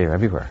means there's fear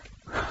everywhere.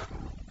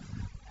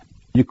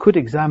 You could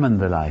examine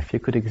the life, you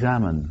could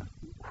examine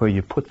where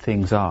you put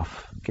things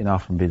off, can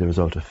often be the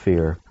result of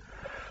fear.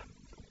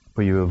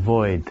 Where you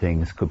avoid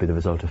things could be the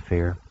result of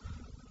fear.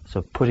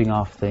 So putting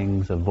off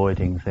things,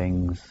 avoiding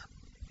things,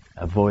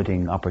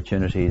 avoiding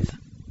opportunities.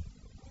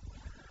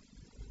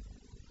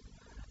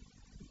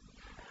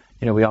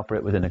 We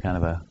operate within a kind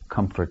of a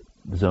comfort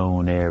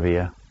zone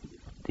area.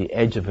 The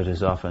edge of it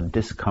is often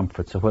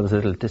discomfort. So where there's a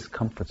little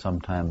discomfort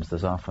sometimes,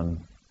 there's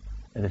often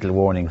a little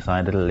warning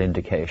sign, a little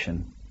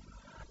indication.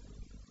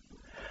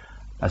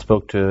 I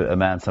spoke to a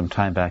man some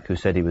time back who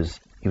said he was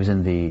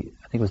in the,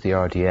 I think it was the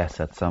RDS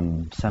at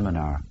some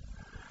seminar,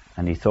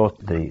 and he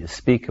thought the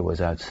speaker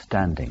was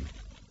outstanding,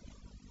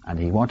 and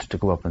he wanted to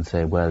go up and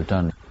say, well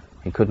done.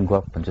 He couldn't go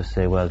up and just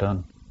say, well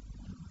done.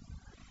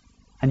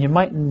 And you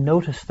might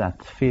notice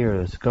that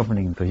fear is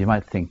governing, because you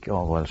might think,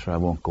 oh, well, sure, I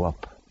won't go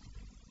up.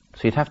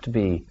 So you'd have to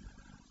be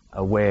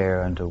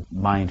aware and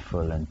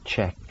mindful and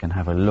check and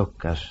have a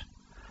look at,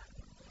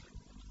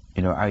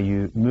 are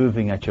you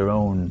moving at your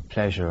own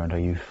pleasure, and are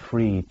you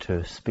free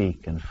to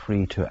speak and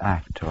free to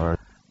act, or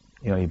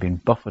you've been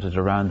buffeted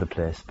around the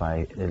place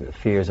by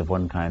fears of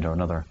one kind or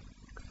another.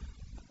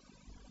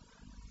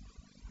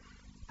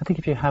 I think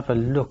if you have a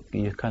look,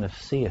 you kind of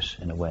see it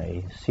in a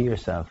way, see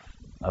yourself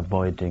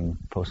avoiding,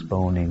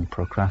 postponing,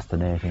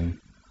 procrastinating.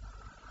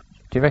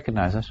 Do you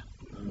recognize it?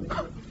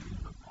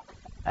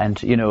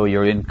 And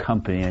you're in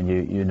company, and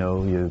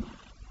you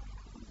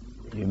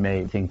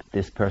may think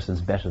this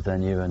person's better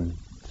than you, and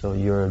so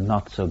you're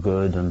not so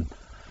good, and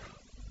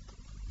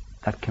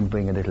that can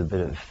bring a little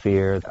bit of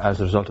fear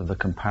as a result of the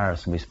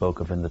comparison we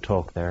spoke of in the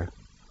talk there.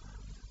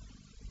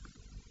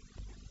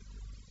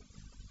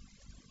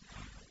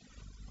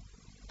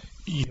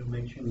 You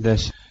mentioned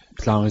that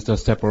as long as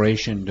there's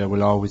separation, there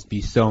will always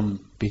be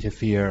some bit of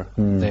fear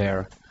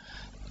there.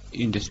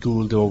 In the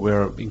school, though,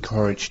 we're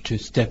encouraged to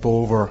step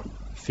over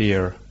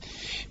fear.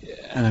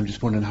 And I'm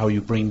just wondering how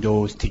you bring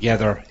those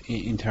together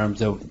in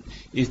terms of,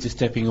 is the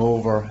stepping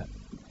over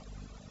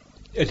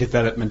a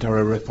development or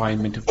a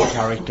refinement of the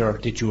character?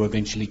 Did you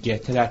eventually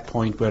get to that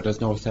point where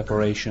there's no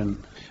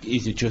separation?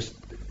 Is it just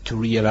to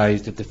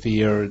realise that the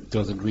fear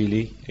doesn't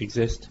really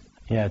exist?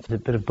 Yeah, it's a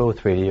bit of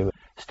both, really.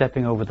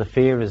 Stepping over the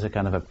fear is a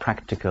kind of a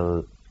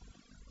practical,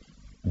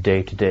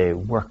 day-to-day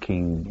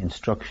working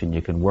instruction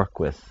you can work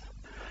with.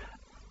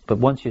 But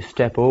once you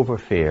step over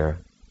fear,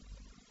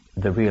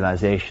 the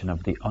realization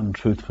of the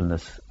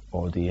untruthfulness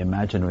or the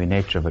imaginary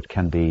nature of it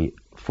can be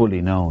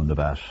fully known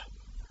about.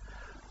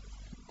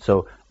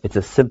 So it's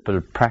a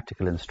simple,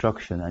 practical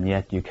instruction, and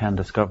yet you can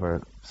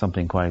discover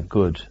something quite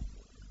good.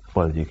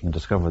 Well, you can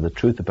discover the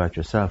truth about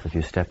yourself if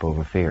you step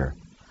over fear.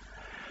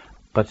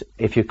 But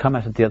if you come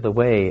at it the other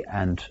way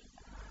and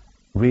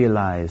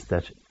realize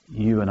that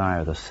you and I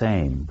are the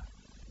same,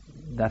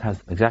 that has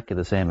exactly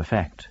the same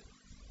effect.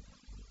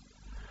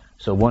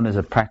 So one is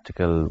a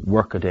practical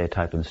workaday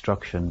type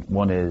instruction,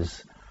 one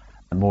is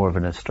more of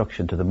an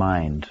instruction to the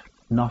mind,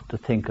 not to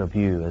think of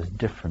you as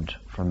different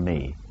from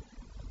me.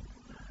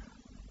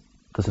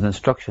 There's an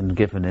instruction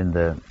given in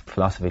the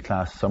philosophy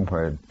class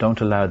somewhere,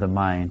 don't allow the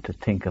mind to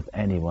think of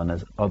anyone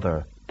as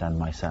other than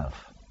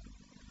myself.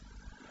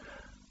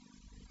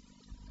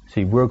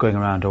 See, we're going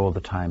around all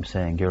the time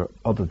saying, you're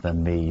other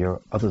than me,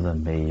 you're other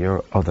than me,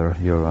 you're other,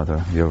 you're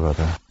other, you're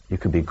other. You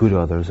could be good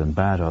others and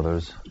bad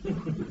others,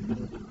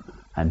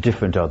 and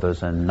different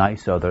others and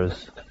nice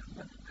others,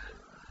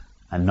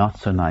 and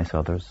not so nice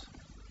others.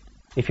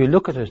 If you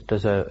look at it,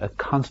 there's a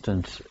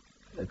constant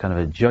kind of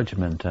a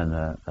judgment and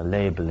a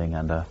labeling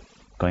and a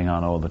going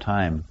on all the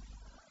time.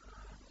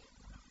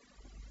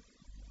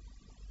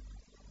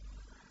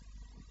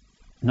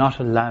 Not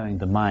allowing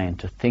the mind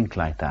to think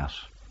like that.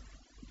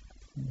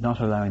 Not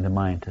allowing the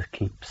mind to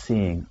keep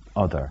seeing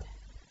other,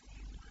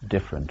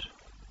 different.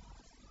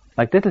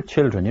 Like little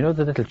children,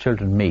 the little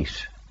children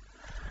meet.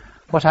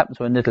 What happens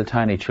when little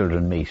tiny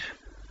children meet?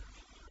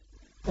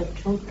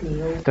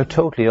 They're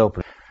totally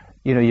open.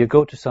 You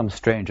go to some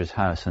stranger's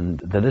house and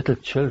the little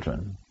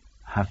children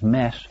have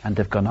met and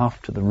they've gone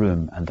off to the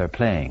room and they're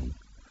playing.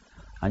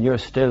 And you're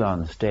still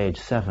on stage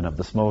 7 of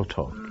the small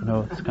talk.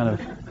 It's kind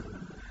of...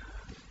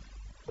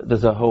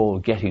 There's a whole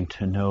getting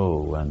to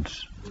know, and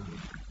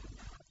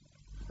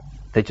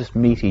they just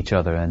meet each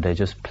other and they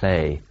just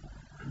play.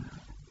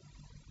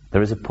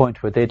 There is a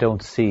point where they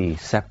don't see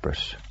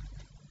separate.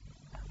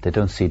 They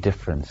don't see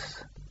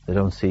difference. They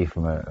don't see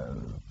from a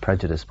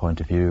prejudice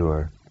point of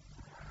view.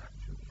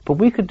 But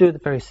we could do the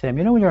very same.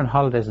 When you're on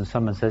holidays and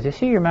someone says, you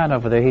see your man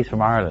over there, he's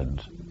from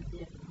Ireland.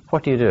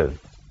 What do?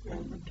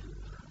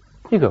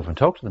 You go over and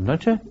talk to them,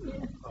 don't you?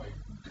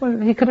 Well,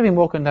 he could have been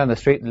walking down the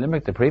street in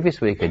Limerick the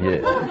previous week and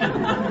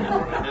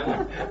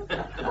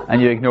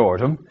you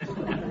ignored him.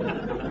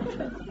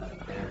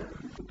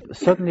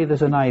 Suddenly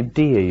there's an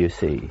idea, you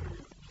see.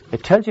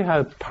 It tells you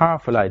how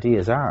powerful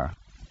ideas are.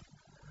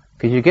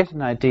 Because you get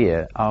an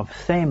idea of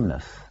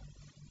sameness.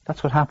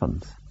 That's what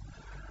happens.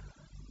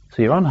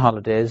 So you're on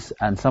holidays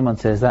and someone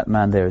says that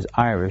man there is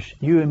Irish.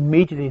 You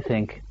immediately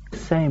think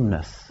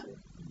sameness.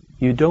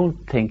 You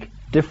don't think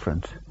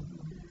different.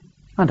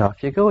 And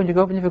off you go and you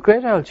have a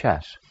great old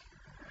chat.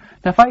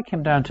 Now if I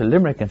came down to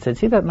Limerick and said,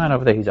 see that man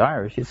over there, he's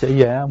Irish, you'd say,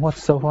 yeah, and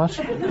so what?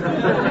 What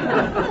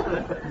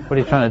are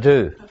you trying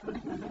to do?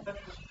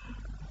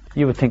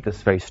 You would think this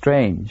is very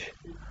strange.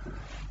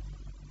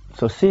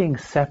 So seeing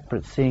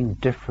separate, seeing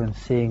different,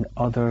 seeing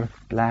other,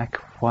 black,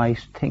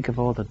 white, think of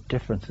all the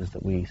differences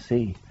that we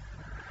see.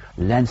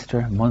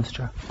 Leinster,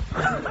 Munster.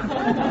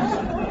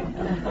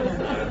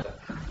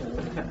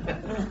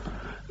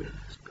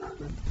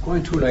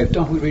 Going through life,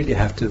 don't we really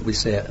have to, we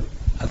say,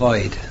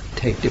 avoid,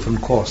 take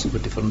different courses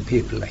with different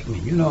people?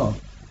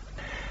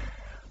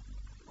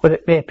 Well,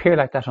 it may appear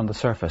like that on the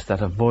surface,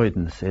 that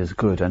avoidance is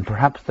good, and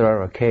perhaps there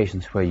are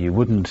occasions where you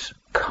wouldn't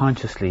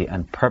consciously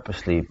and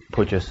purposely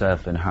put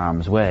yourself in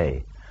harm's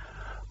way.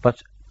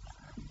 But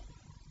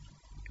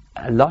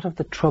a lot of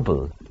the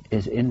trouble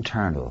is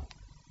internal.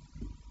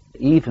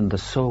 Even the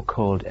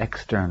so-called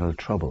external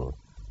trouble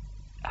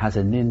has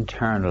an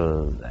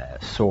internal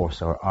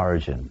source or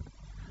origin.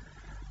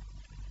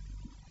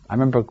 I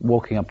remember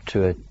walking up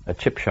to a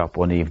chip shop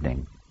one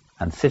evening,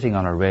 and sitting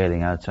on a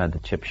railing outside the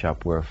chip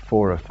shop were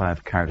 4 or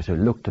 5 characters who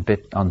looked a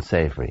bit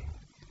unsavoury.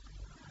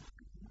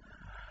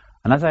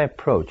 And as I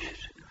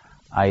approached,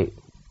 I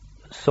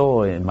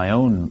saw in my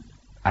own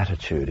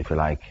attitude, if you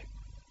like,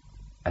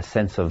 a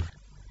sense of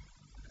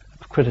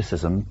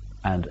criticism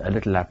and a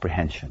little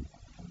apprehension.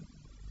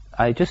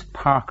 I just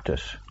parked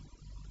it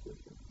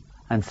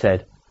and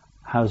said,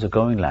 "How's it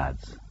going,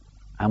 lads?"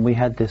 And we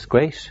had this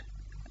great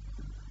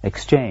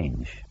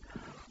exchange.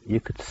 You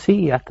could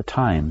see at the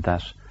time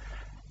that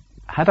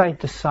had I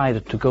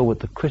decided to go with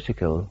the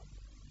critical,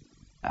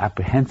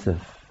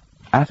 apprehensive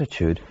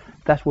attitude,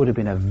 that would have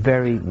been a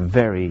very,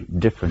 very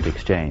different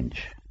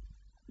exchange.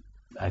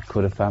 I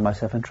could have found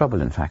myself in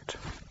trouble, in fact.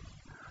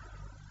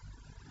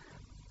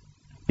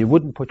 You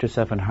wouldn't put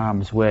yourself in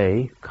harm's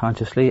way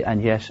consciously,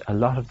 and yet a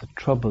lot of the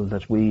trouble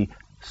that we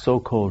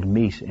so-called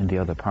meet in the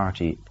other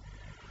party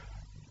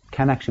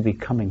can actually be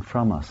coming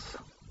from us.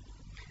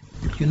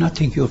 Do you not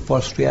think your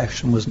first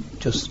reaction was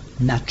just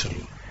natural?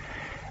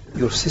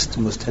 Your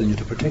system was telling you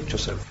to protect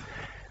yourself.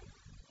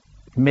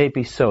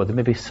 Maybe so. There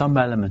may be some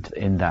element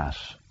in that.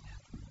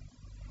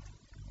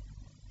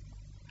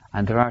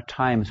 And there are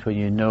times where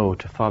you know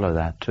to follow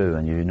that too,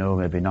 and you know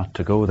maybe not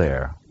to go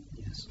there.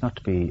 Yes. Not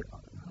to be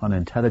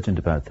unintelligent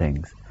about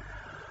things.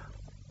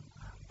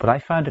 But I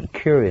found it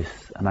curious,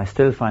 and I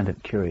still find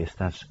it curious,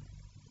 that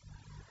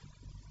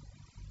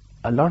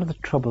a lot of the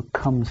trouble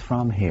comes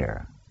from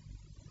here.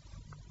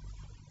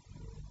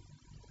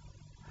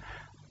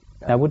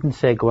 I wouldn't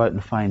say go out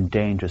and find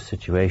dangerous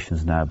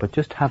situations now, but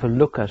just have a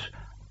look at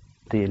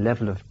the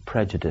level of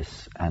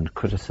prejudice and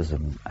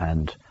criticism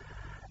and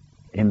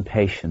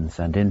impatience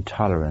and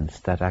intolerance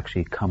that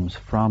actually comes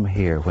from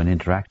here when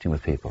interacting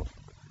with people.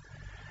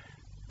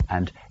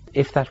 And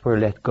if that were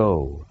let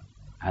go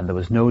and there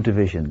was no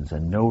divisions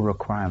and no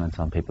requirements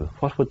on people,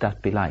 what would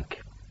that be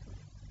like?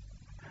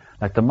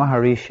 Like the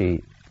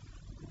Maharishi,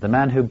 the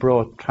man who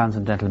brought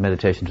transcendental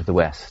meditation to the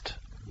West.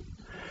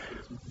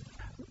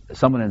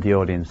 Someone in the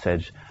audience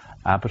said,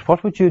 but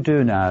what would you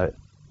do now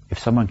if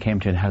someone came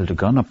to you and held a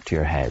gun up to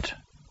your head?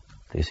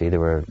 You see, they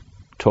were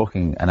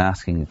talking and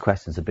asking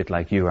questions a bit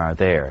like you are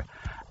there.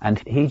 And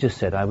he just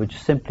said, I would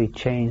simply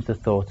change the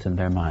thoughts in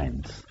their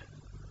minds.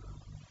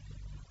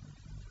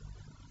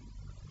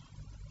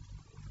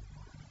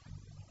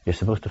 You're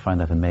supposed to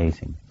find that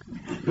amazing.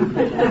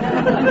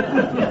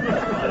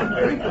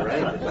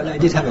 Well, I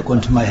did have a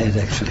gun to my head,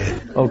 actually.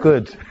 Oh,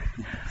 good.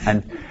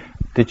 And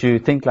did you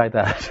think like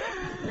that?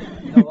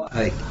 No,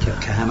 I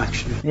kept calm,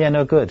 actually. Yeah,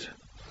 no, good.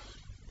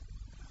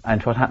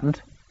 And what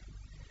happened?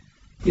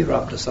 He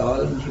robbed us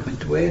all and he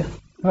went away.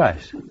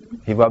 Right.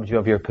 He robbed you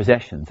of your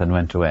possessions and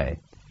went away.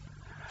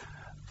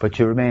 But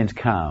you remained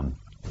calm.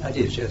 I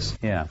did, yes.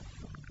 Yeah.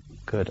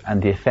 Good.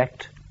 And the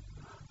effect?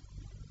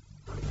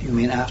 You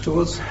mean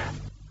afterwards?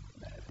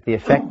 The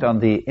effect on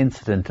the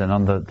incident and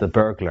on the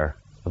burglar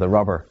or the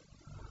robber?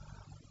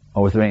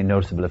 Or was there any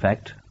noticeable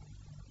effect?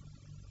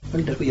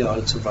 Well, that we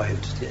all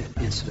survived the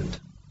incident.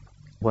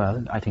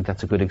 Well, I think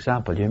that's a good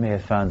example. You may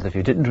have found that if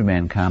you didn't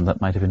remain calm, that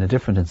might have been a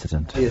different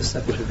incident. Yes,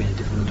 that would have been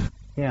different.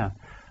 Yeah.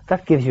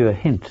 That gives you a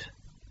hint.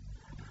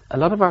 A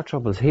lot of our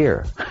trouble's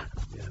here.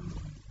 Yeah.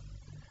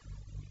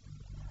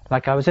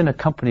 Like I was in a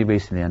company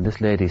recently and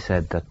this lady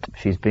said that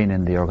she's been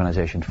in the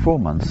organisation 4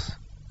 months,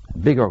 a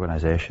big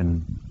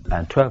organisation,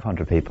 and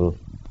 1,200 people,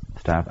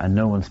 staff, and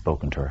no one's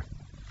spoken to her.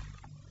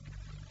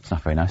 It's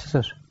not very nice, is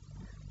it?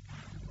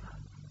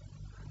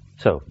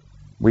 So,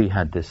 we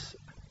had this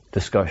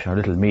discussion, a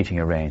little meeting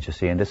arranged, you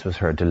see, and this was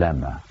her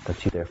dilemma, that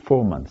she's there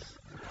 4 months.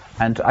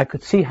 And I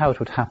could see how it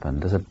would happen.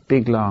 There's a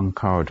big, long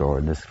corridor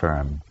in this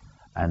firm,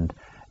 and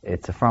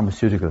it's a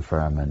pharmaceutical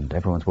firm, and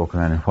everyone's walking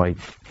around in white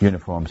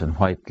uniforms and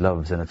white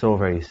gloves, and it's all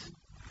very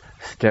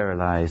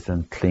sterilised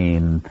and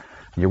clean.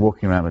 You're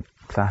walking around with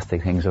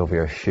plastic things over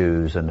your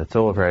shoes, and it's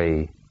all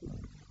very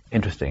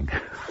interesting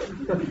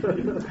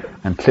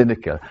and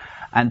clinical.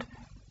 And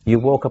you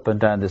walk up and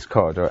down this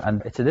corridor,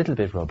 and it's a little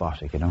bit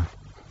robotic, you know.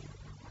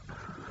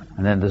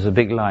 And then there's a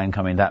big line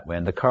coming that way,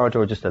 and the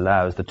corridor just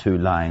allows the two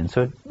lines.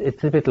 So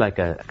it's a bit like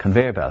a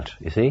conveyor belt,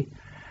 you see.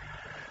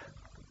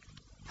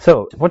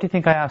 So, what do you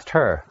think I asked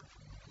her?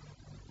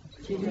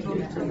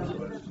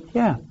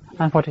 Yeah,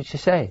 and what did she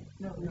say?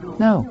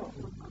 No.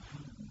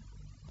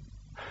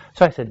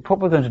 So I said, what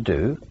we're going to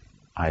do,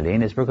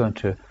 Eileen, is we're going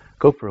to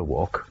go for a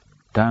walk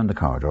down the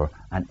corridor,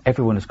 and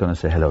everyone is going to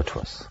say hello to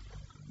us.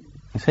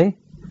 You see?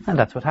 And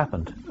that's what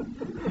happened.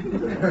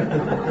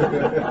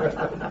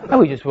 And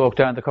we just walked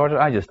down the corridor.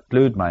 I just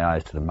glued my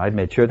eyes to them. I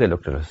made sure they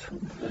looked at us.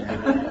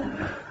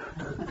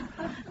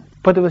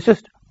 But it was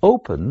just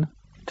open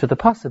to the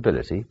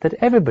possibility that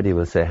everybody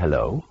will say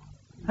hello,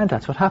 and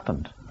that's what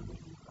happened.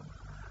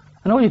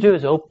 And all you do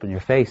is open your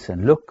face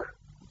and look.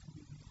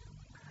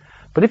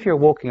 But if you're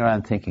walking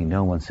around thinking,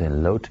 no one's saying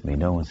hello to me,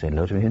 no one's saying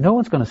hello to me, no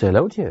one's going to say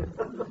hello to you.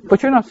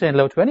 But you're not saying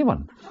hello to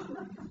anyone.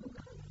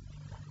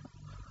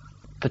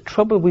 The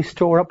trouble we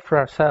store up for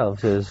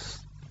ourselves is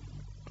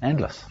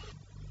endless.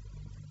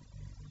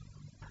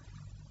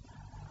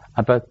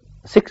 About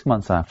 6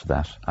 months after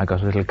that, I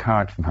got a little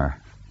card from her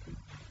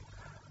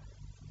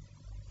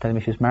telling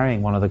me she was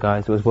marrying one of the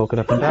guys who was walking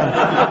up and down.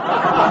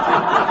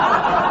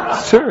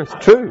 Sure, it's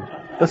true.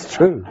 That's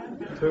true.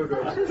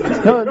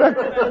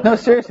 No,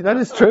 seriously, that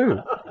is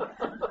true.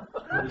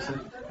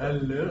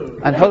 Hello.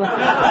 And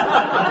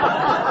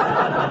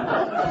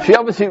She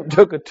obviously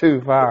took it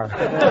too far.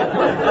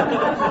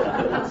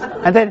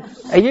 And then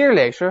a year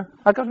later,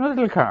 I got another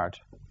little card,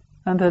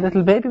 and a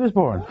little baby was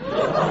born.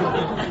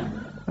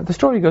 The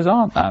story goes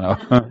on. I know.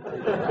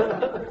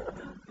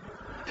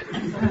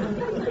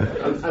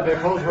 And they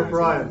called her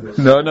Brian.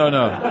 No.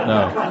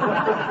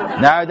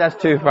 Now that's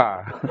too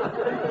far.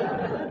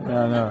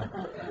 No.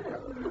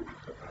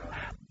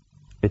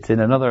 It's in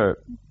another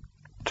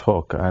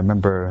talk. I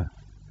remember,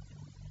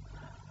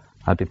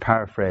 I'll be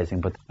paraphrasing,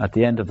 but at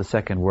the end of the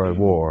Second World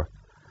War,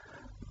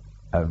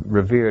 a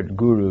revered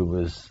guru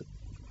was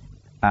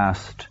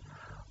asked,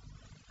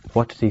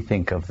 what did he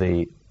think of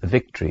the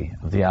victory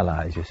of the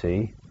Allies, you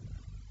see?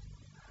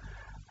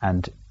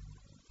 And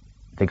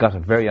they got a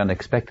very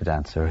unexpected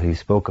answer. He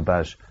spoke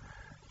about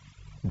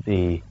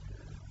the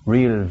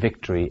real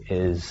victory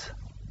is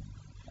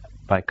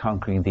by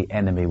conquering the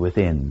enemy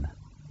within.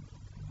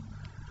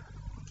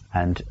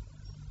 And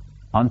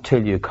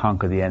until you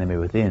conquer the enemy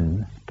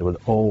within, there will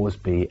always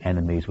be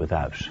enemies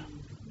without.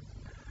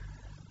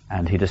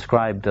 And he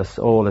described us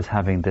all as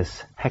having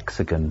this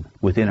hexagon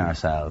within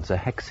ourselves, a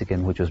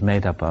hexagon which was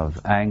made up of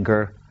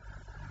anger,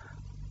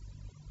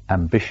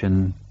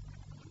 ambition,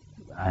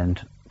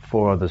 and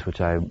 4 others which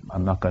I'm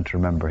not going to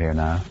remember here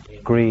now.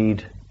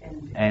 Greed,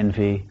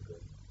 envy,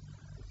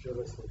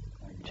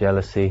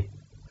 jealousy.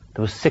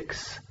 There was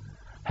 6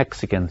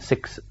 hexagons,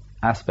 6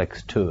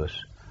 aspects to it.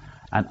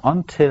 And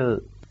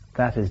until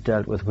that is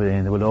dealt with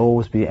within, there will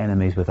always be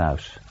enemies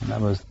without. And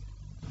that was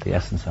the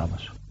essence of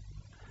it.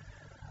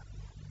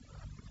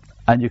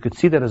 And you could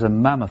see that as a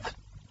mammoth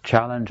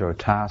challenge or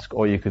task,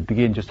 or you could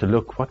begin just to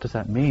look, what does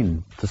that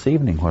mean this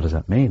evening? What does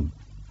that mean?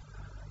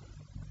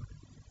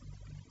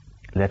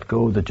 Let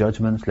go of the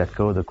judgments, let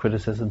go of the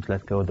criticisms,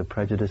 let go of the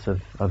prejudice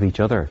of each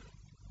other.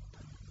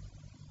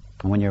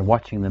 And when you're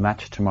watching the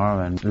match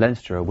tomorrow and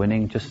Leinster are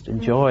winning, just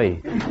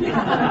enjoy.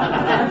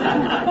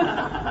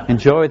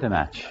 Enjoy the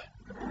match.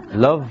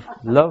 Love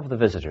the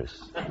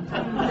visitors.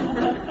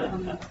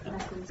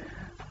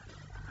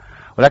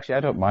 Well, actually, I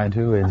don't mind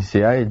who wins.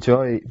 See, I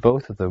enjoy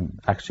both of them,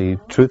 actually,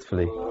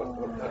 truthfully.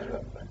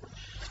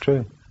 It's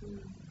true.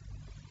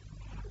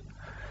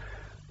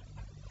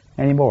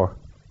 Any more?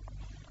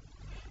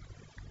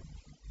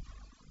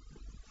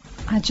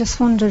 I just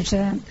wondered,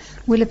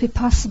 will it be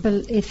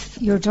possible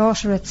if your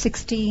daughter at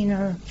 16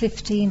 or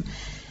 15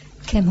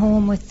 came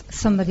home with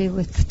somebody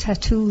with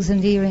tattoos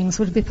and earrings,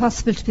 would it be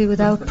possible to be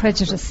without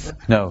prejudice?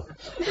 No.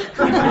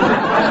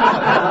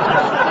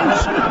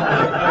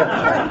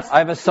 I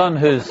have a son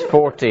who's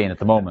 14 at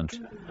the moment.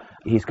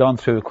 He's gone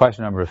through quite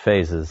a number of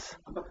phases.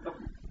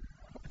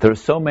 There are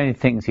so many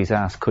things he's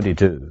asked could he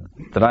do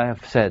that I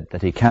have said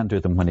that he can do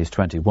them when he's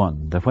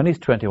 21. That when he's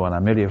 21,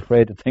 I'm really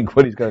afraid to think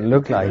what he's going to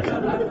look like.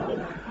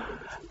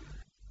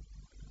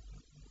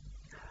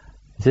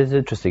 It is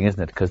interesting,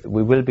 isn't it? Because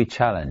we will be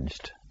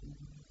challenged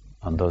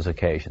on those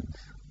occasions.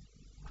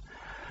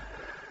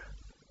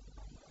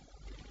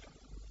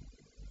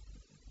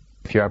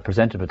 If you are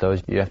presented with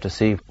those, you have to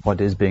see what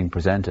is being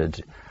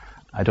presented.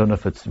 I don't know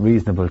if it's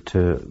reasonable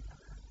to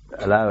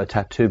allow a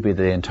tattoo be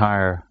the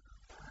entire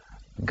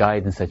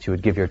guidance that you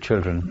would give your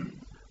children,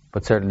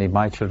 but certainly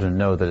my children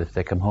know that if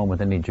they come home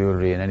with any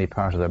jewellery in any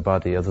part of their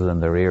body other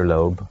than their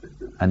earlobe,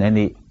 and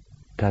any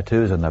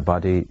tattoos on their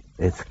body,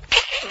 it's...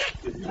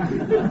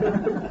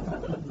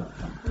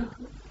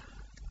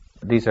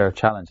 These are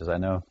challenges, I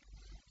know.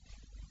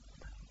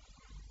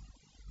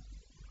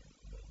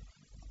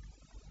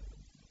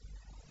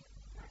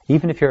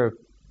 Even if you're,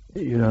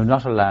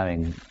 not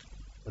allowing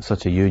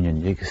such a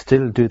union, you can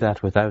still do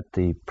that without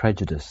the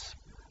prejudice,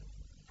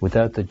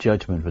 without the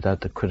judgment,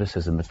 without the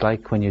criticism. It's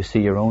like when you see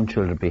your own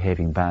children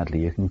behaving badly,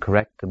 you can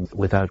correct them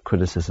without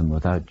criticism,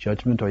 without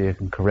judgment, or you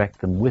can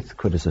correct them with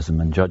criticism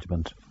and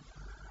judgment.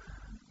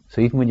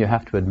 So even when you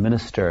have to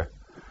administer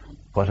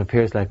what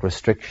appears like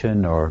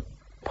restriction or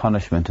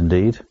punishment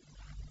indeed,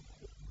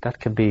 that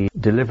can be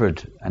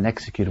delivered and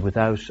executed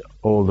without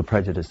all the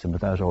prejudice and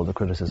without all the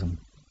criticism.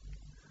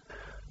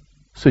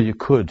 So you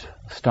could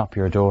stop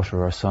your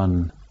daughter or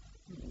son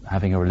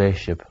having a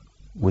relationship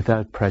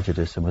without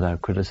prejudice and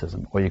without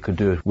criticism, or you could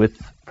do it with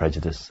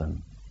prejudice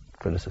and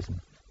criticism.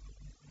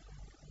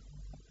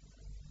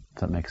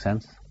 Does that make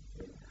sense?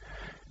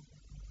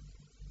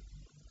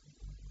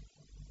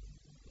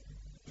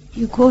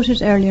 You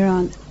quoted earlier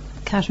on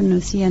Catherine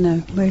of Siena,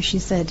 where she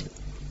said,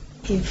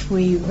 if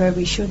we where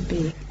we should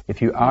be.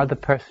 If you are the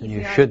person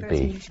you should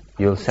be,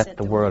 you'll set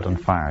the world on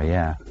fire,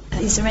 yeah.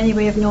 Is there any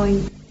way of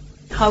knowing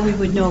how we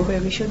would know where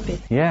we should be?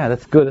 Yeah,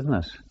 that's good, isn't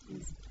it?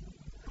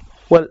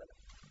 Well,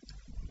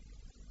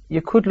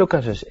 you could look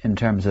at it in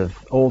terms of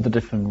all the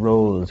different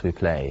roles we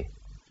play.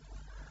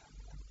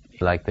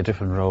 Like the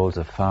different roles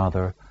of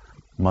father,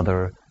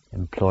 mother,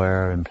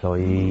 employer,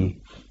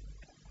 employee,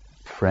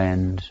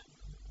 friend,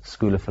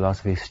 School of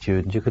Philosophy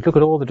student. You could look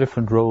at all the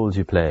different roles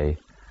you play.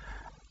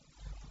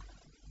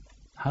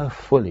 How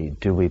fully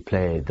do we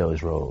play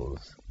those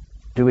roles?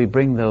 Do we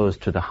bring those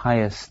to the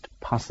highest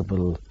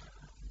possible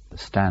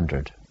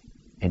standard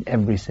in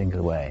every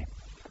single way?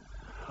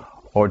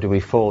 Or do we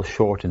fall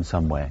short in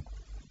some way?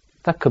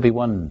 That could be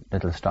one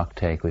little stock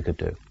take we could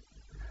do.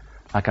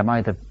 Like, am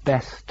I the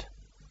best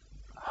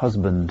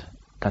husband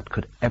that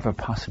could ever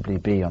possibly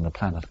be on the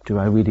planet? Do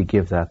I really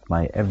give that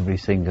my every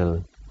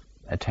single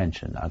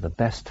attention? Are the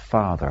best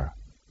father?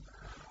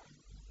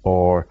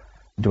 Or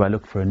do I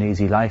look for an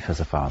easy life as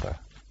a father?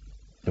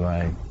 Do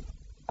I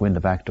go in the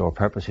back door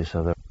purposely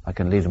so that I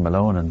can leave them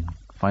alone and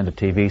find a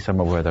TV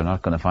somewhere where they're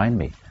not going to find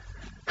me?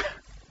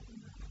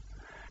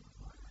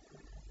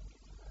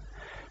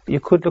 You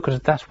could look at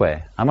it that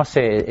way. I must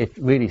say, it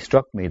really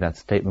struck me, that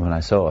statement, when I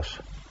saw it.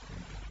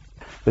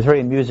 It was very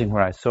amusing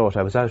where I saw it.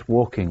 I was out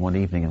walking one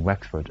evening in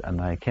Wexford,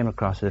 and I came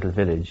across a little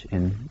village,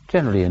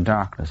 generally in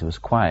darkness. It was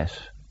quiet,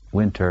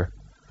 winter.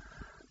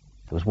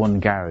 There was one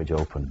garage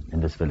open in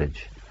this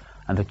village,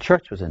 and the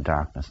church was in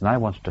darkness, and I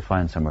wanted to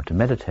find somewhere to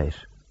meditate,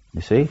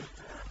 you see.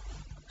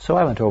 So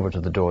I went over to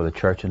the door of the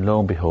church, and lo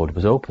and behold, it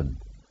was open.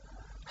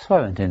 So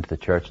I went into the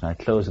church, and I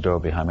closed the door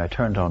behind me. I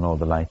turned on all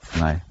the lights,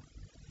 and I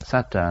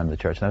sat down in the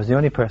church, and I was the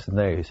only person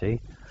there, you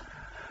see,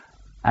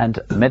 and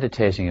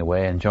meditating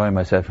away, enjoying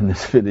myself in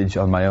this village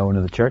on my own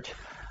in the church.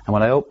 And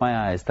when I opened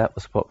my eyes, that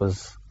was what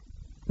was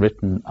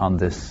written on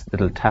this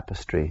little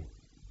tapestry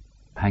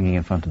hanging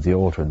in front of the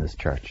altar in this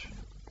church.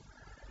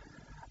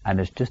 And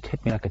it just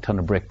hit me like a ton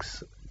of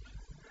bricks.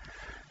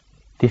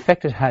 The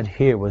effect it had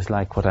here was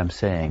like what I'm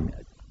saying.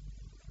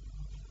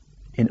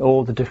 In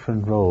all the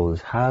different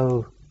roles,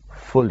 how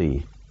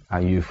fully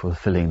are you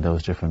fulfilling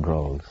those different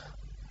roles?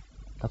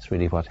 That's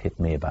really what hit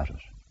me about it.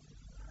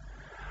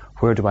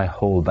 Where do I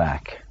hold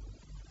back?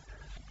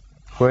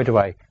 Where do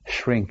I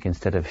shrink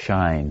instead of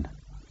shine?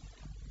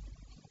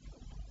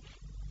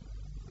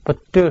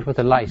 But do it with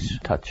a light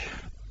touch.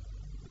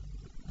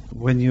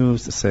 When you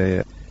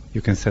say you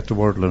can set the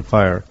world on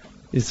fire,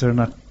 is there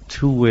not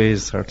two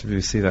ways sort of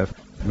you see that?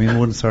 I mean,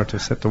 one sort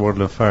of set the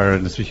world on fire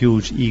and it's a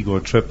huge ego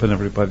trip and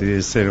everybody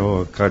is saying,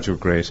 oh God, you're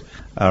great.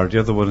 Or the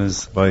other one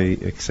is by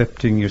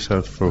accepting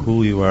yourself for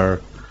who you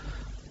are,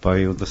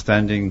 by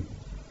understanding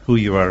who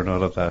you are and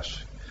all of that,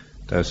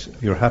 that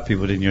you're happy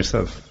within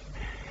yourself.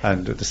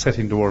 And the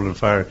setting the world on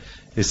fire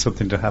is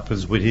something that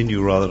happens within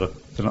you rather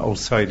than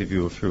outside of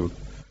you, if you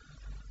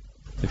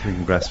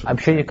can grasp it. I'm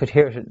sure you could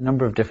hear it a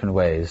number of different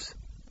ways.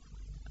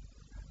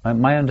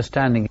 My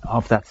understanding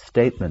of that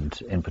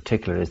statement in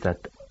particular is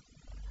that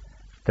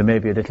there may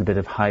be a little bit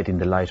of hiding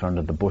the light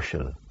under the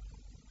bushel.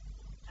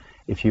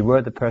 If you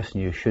were the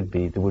person you should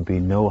be, there would be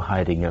no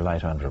hiding your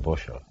light under a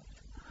bushel.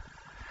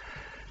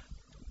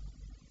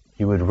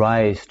 You would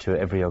rise to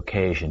every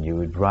occasion, you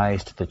would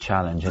rise to the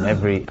challenge in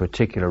every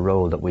particular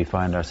role that we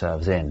find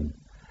ourselves in.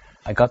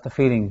 I got the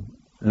feeling,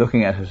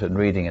 looking at it and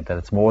reading it, that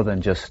it's more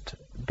than just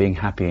being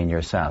happy in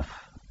yourself.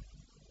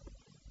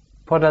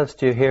 What else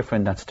do you hear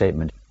from that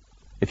statement?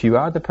 If you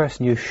are the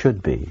person you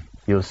should be,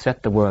 you'll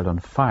set the world on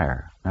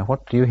fire. Now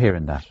what do you hear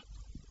in that?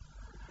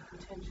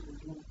 Potential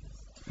is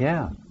limitless.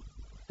 Yeah,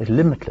 it's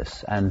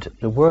limitless, and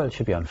the world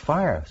should be on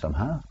fire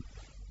somehow.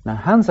 Now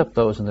hands up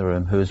those in the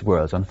room whose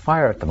world's on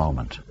fire at the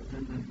moment.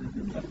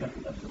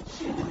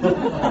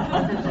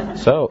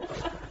 So,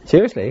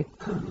 seriously,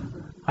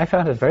 I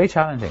found it very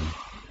challenging.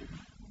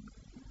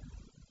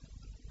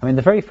 I mean,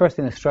 the very first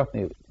thing that struck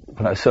me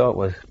when I saw it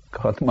was,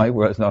 God, my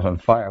world's not on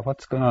fire.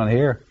 What's going on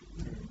here?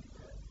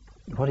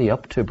 What are you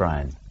up to,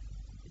 Brian?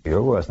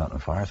 Your world's not on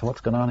fire, so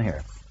what's going on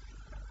here?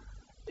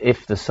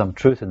 If there's some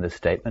truth in this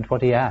statement,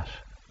 what are you at?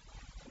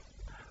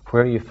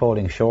 Where are you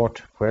falling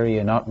short? Where are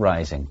you not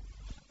rising?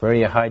 Where are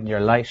you hiding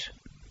your light?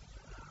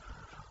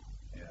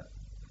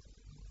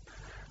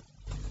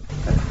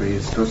 That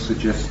phrase does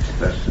suggest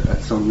that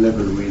at some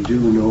level we do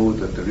know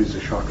that there is a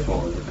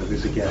shortfall, that there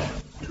is a gap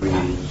between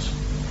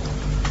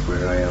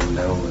where I am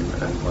now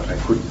and what I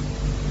could,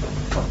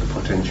 what the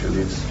potential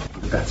is.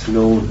 That's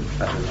known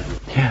at a level.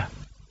 Yeah.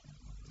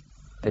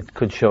 It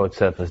could show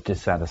itself as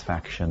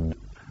dissatisfaction.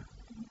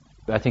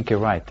 I think you're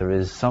right. There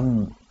is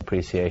some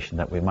appreciation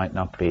that we might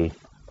not be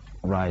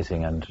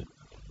rising and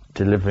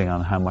delivering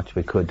on how much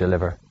we could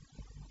deliver.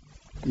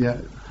 Yeah,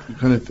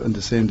 kind of in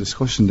the same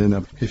discussion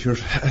then. If you're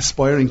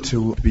aspiring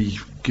to be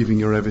giving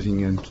your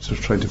everything and sort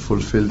of trying to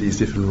fulfill these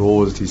different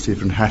roles, these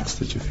different hats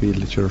that you feel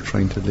that you're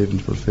trying to live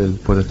and fulfill,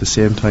 but at the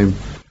same time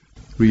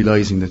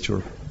realising that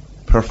you're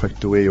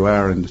perfect the way you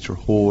are and that you're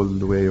whole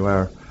the way you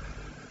are,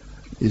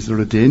 is there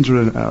a danger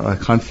or a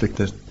conflict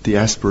that the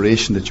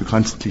aspiration that you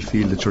constantly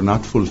feel that you're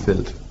not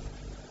fulfilled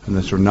and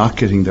that you're not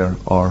getting there,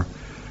 or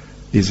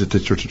is it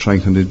that you're to try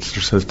and convince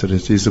yourself that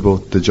it is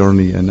about the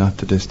journey and not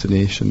the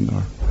destination?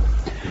 Or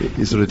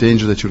is there a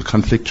danger that you'll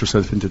conflict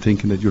yourself into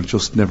thinking that you'll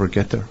just never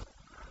get there?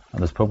 And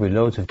there's probably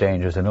loads of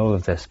dangers in all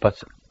of this,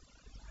 but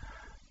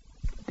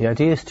the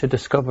idea is to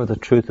discover the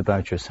truth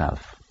about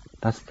yourself.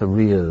 That's the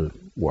real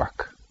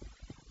work.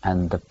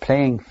 And the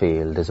playing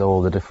field is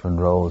all the different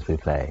roles we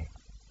play.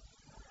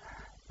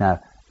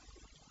 Now,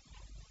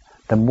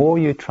 the more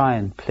you try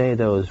and play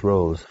those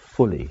roles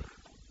fully,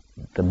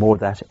 the more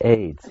that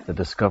aids the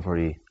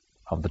discovery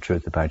of the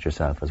truth about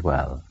yourself as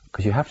well.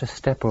 Because you have to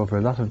step over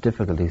a lot of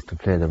difficulties to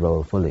play the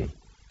role fully.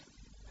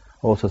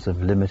 All sorts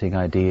of limiting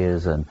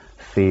ideas and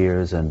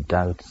fears and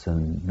doubts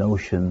and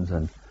notions,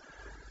 and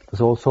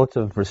There's all sorts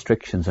of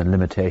restrictions and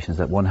limitations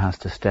that one has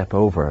to step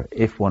over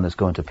if one is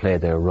going to play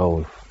their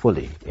role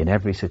fully in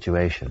every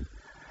situation.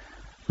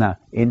 Now,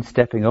 in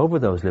stepping over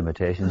those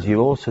limitations, you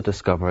also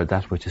discover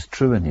that which is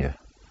true in you.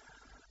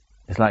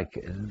 It's like,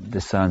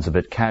 this sounds a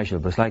bit casual,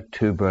 but it's like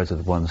two birds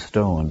with one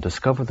stone.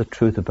 Discover the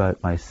truth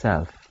about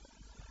myself.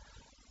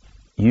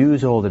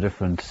 Use all the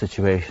different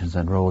situations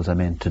and roles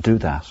I'm in to do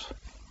that.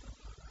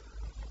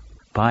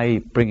 By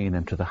bringing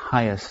them to the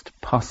highest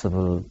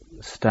possible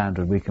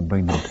standard we can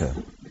bring them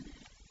to.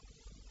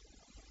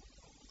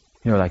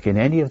 You know, like in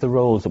any of the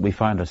roles that we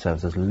find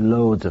ourselves, there's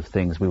loads of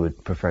things we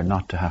would prefer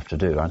not to have to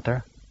do, aren't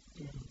there?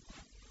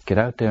 Get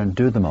out there and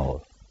do them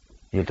all.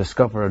 You'll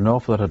discover an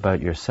awful lot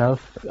about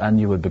yourself, and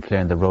you will be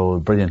playing the role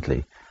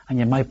brilliantly. And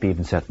you might be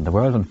even setting the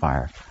world on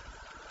fire.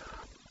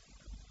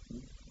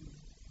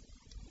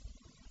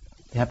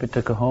 You happy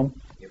to go home?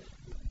 Yep.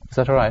 Is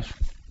that all right?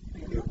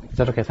 Thank you. Is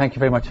that okay? Thank you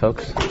very much,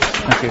 folks.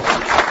 Thank you.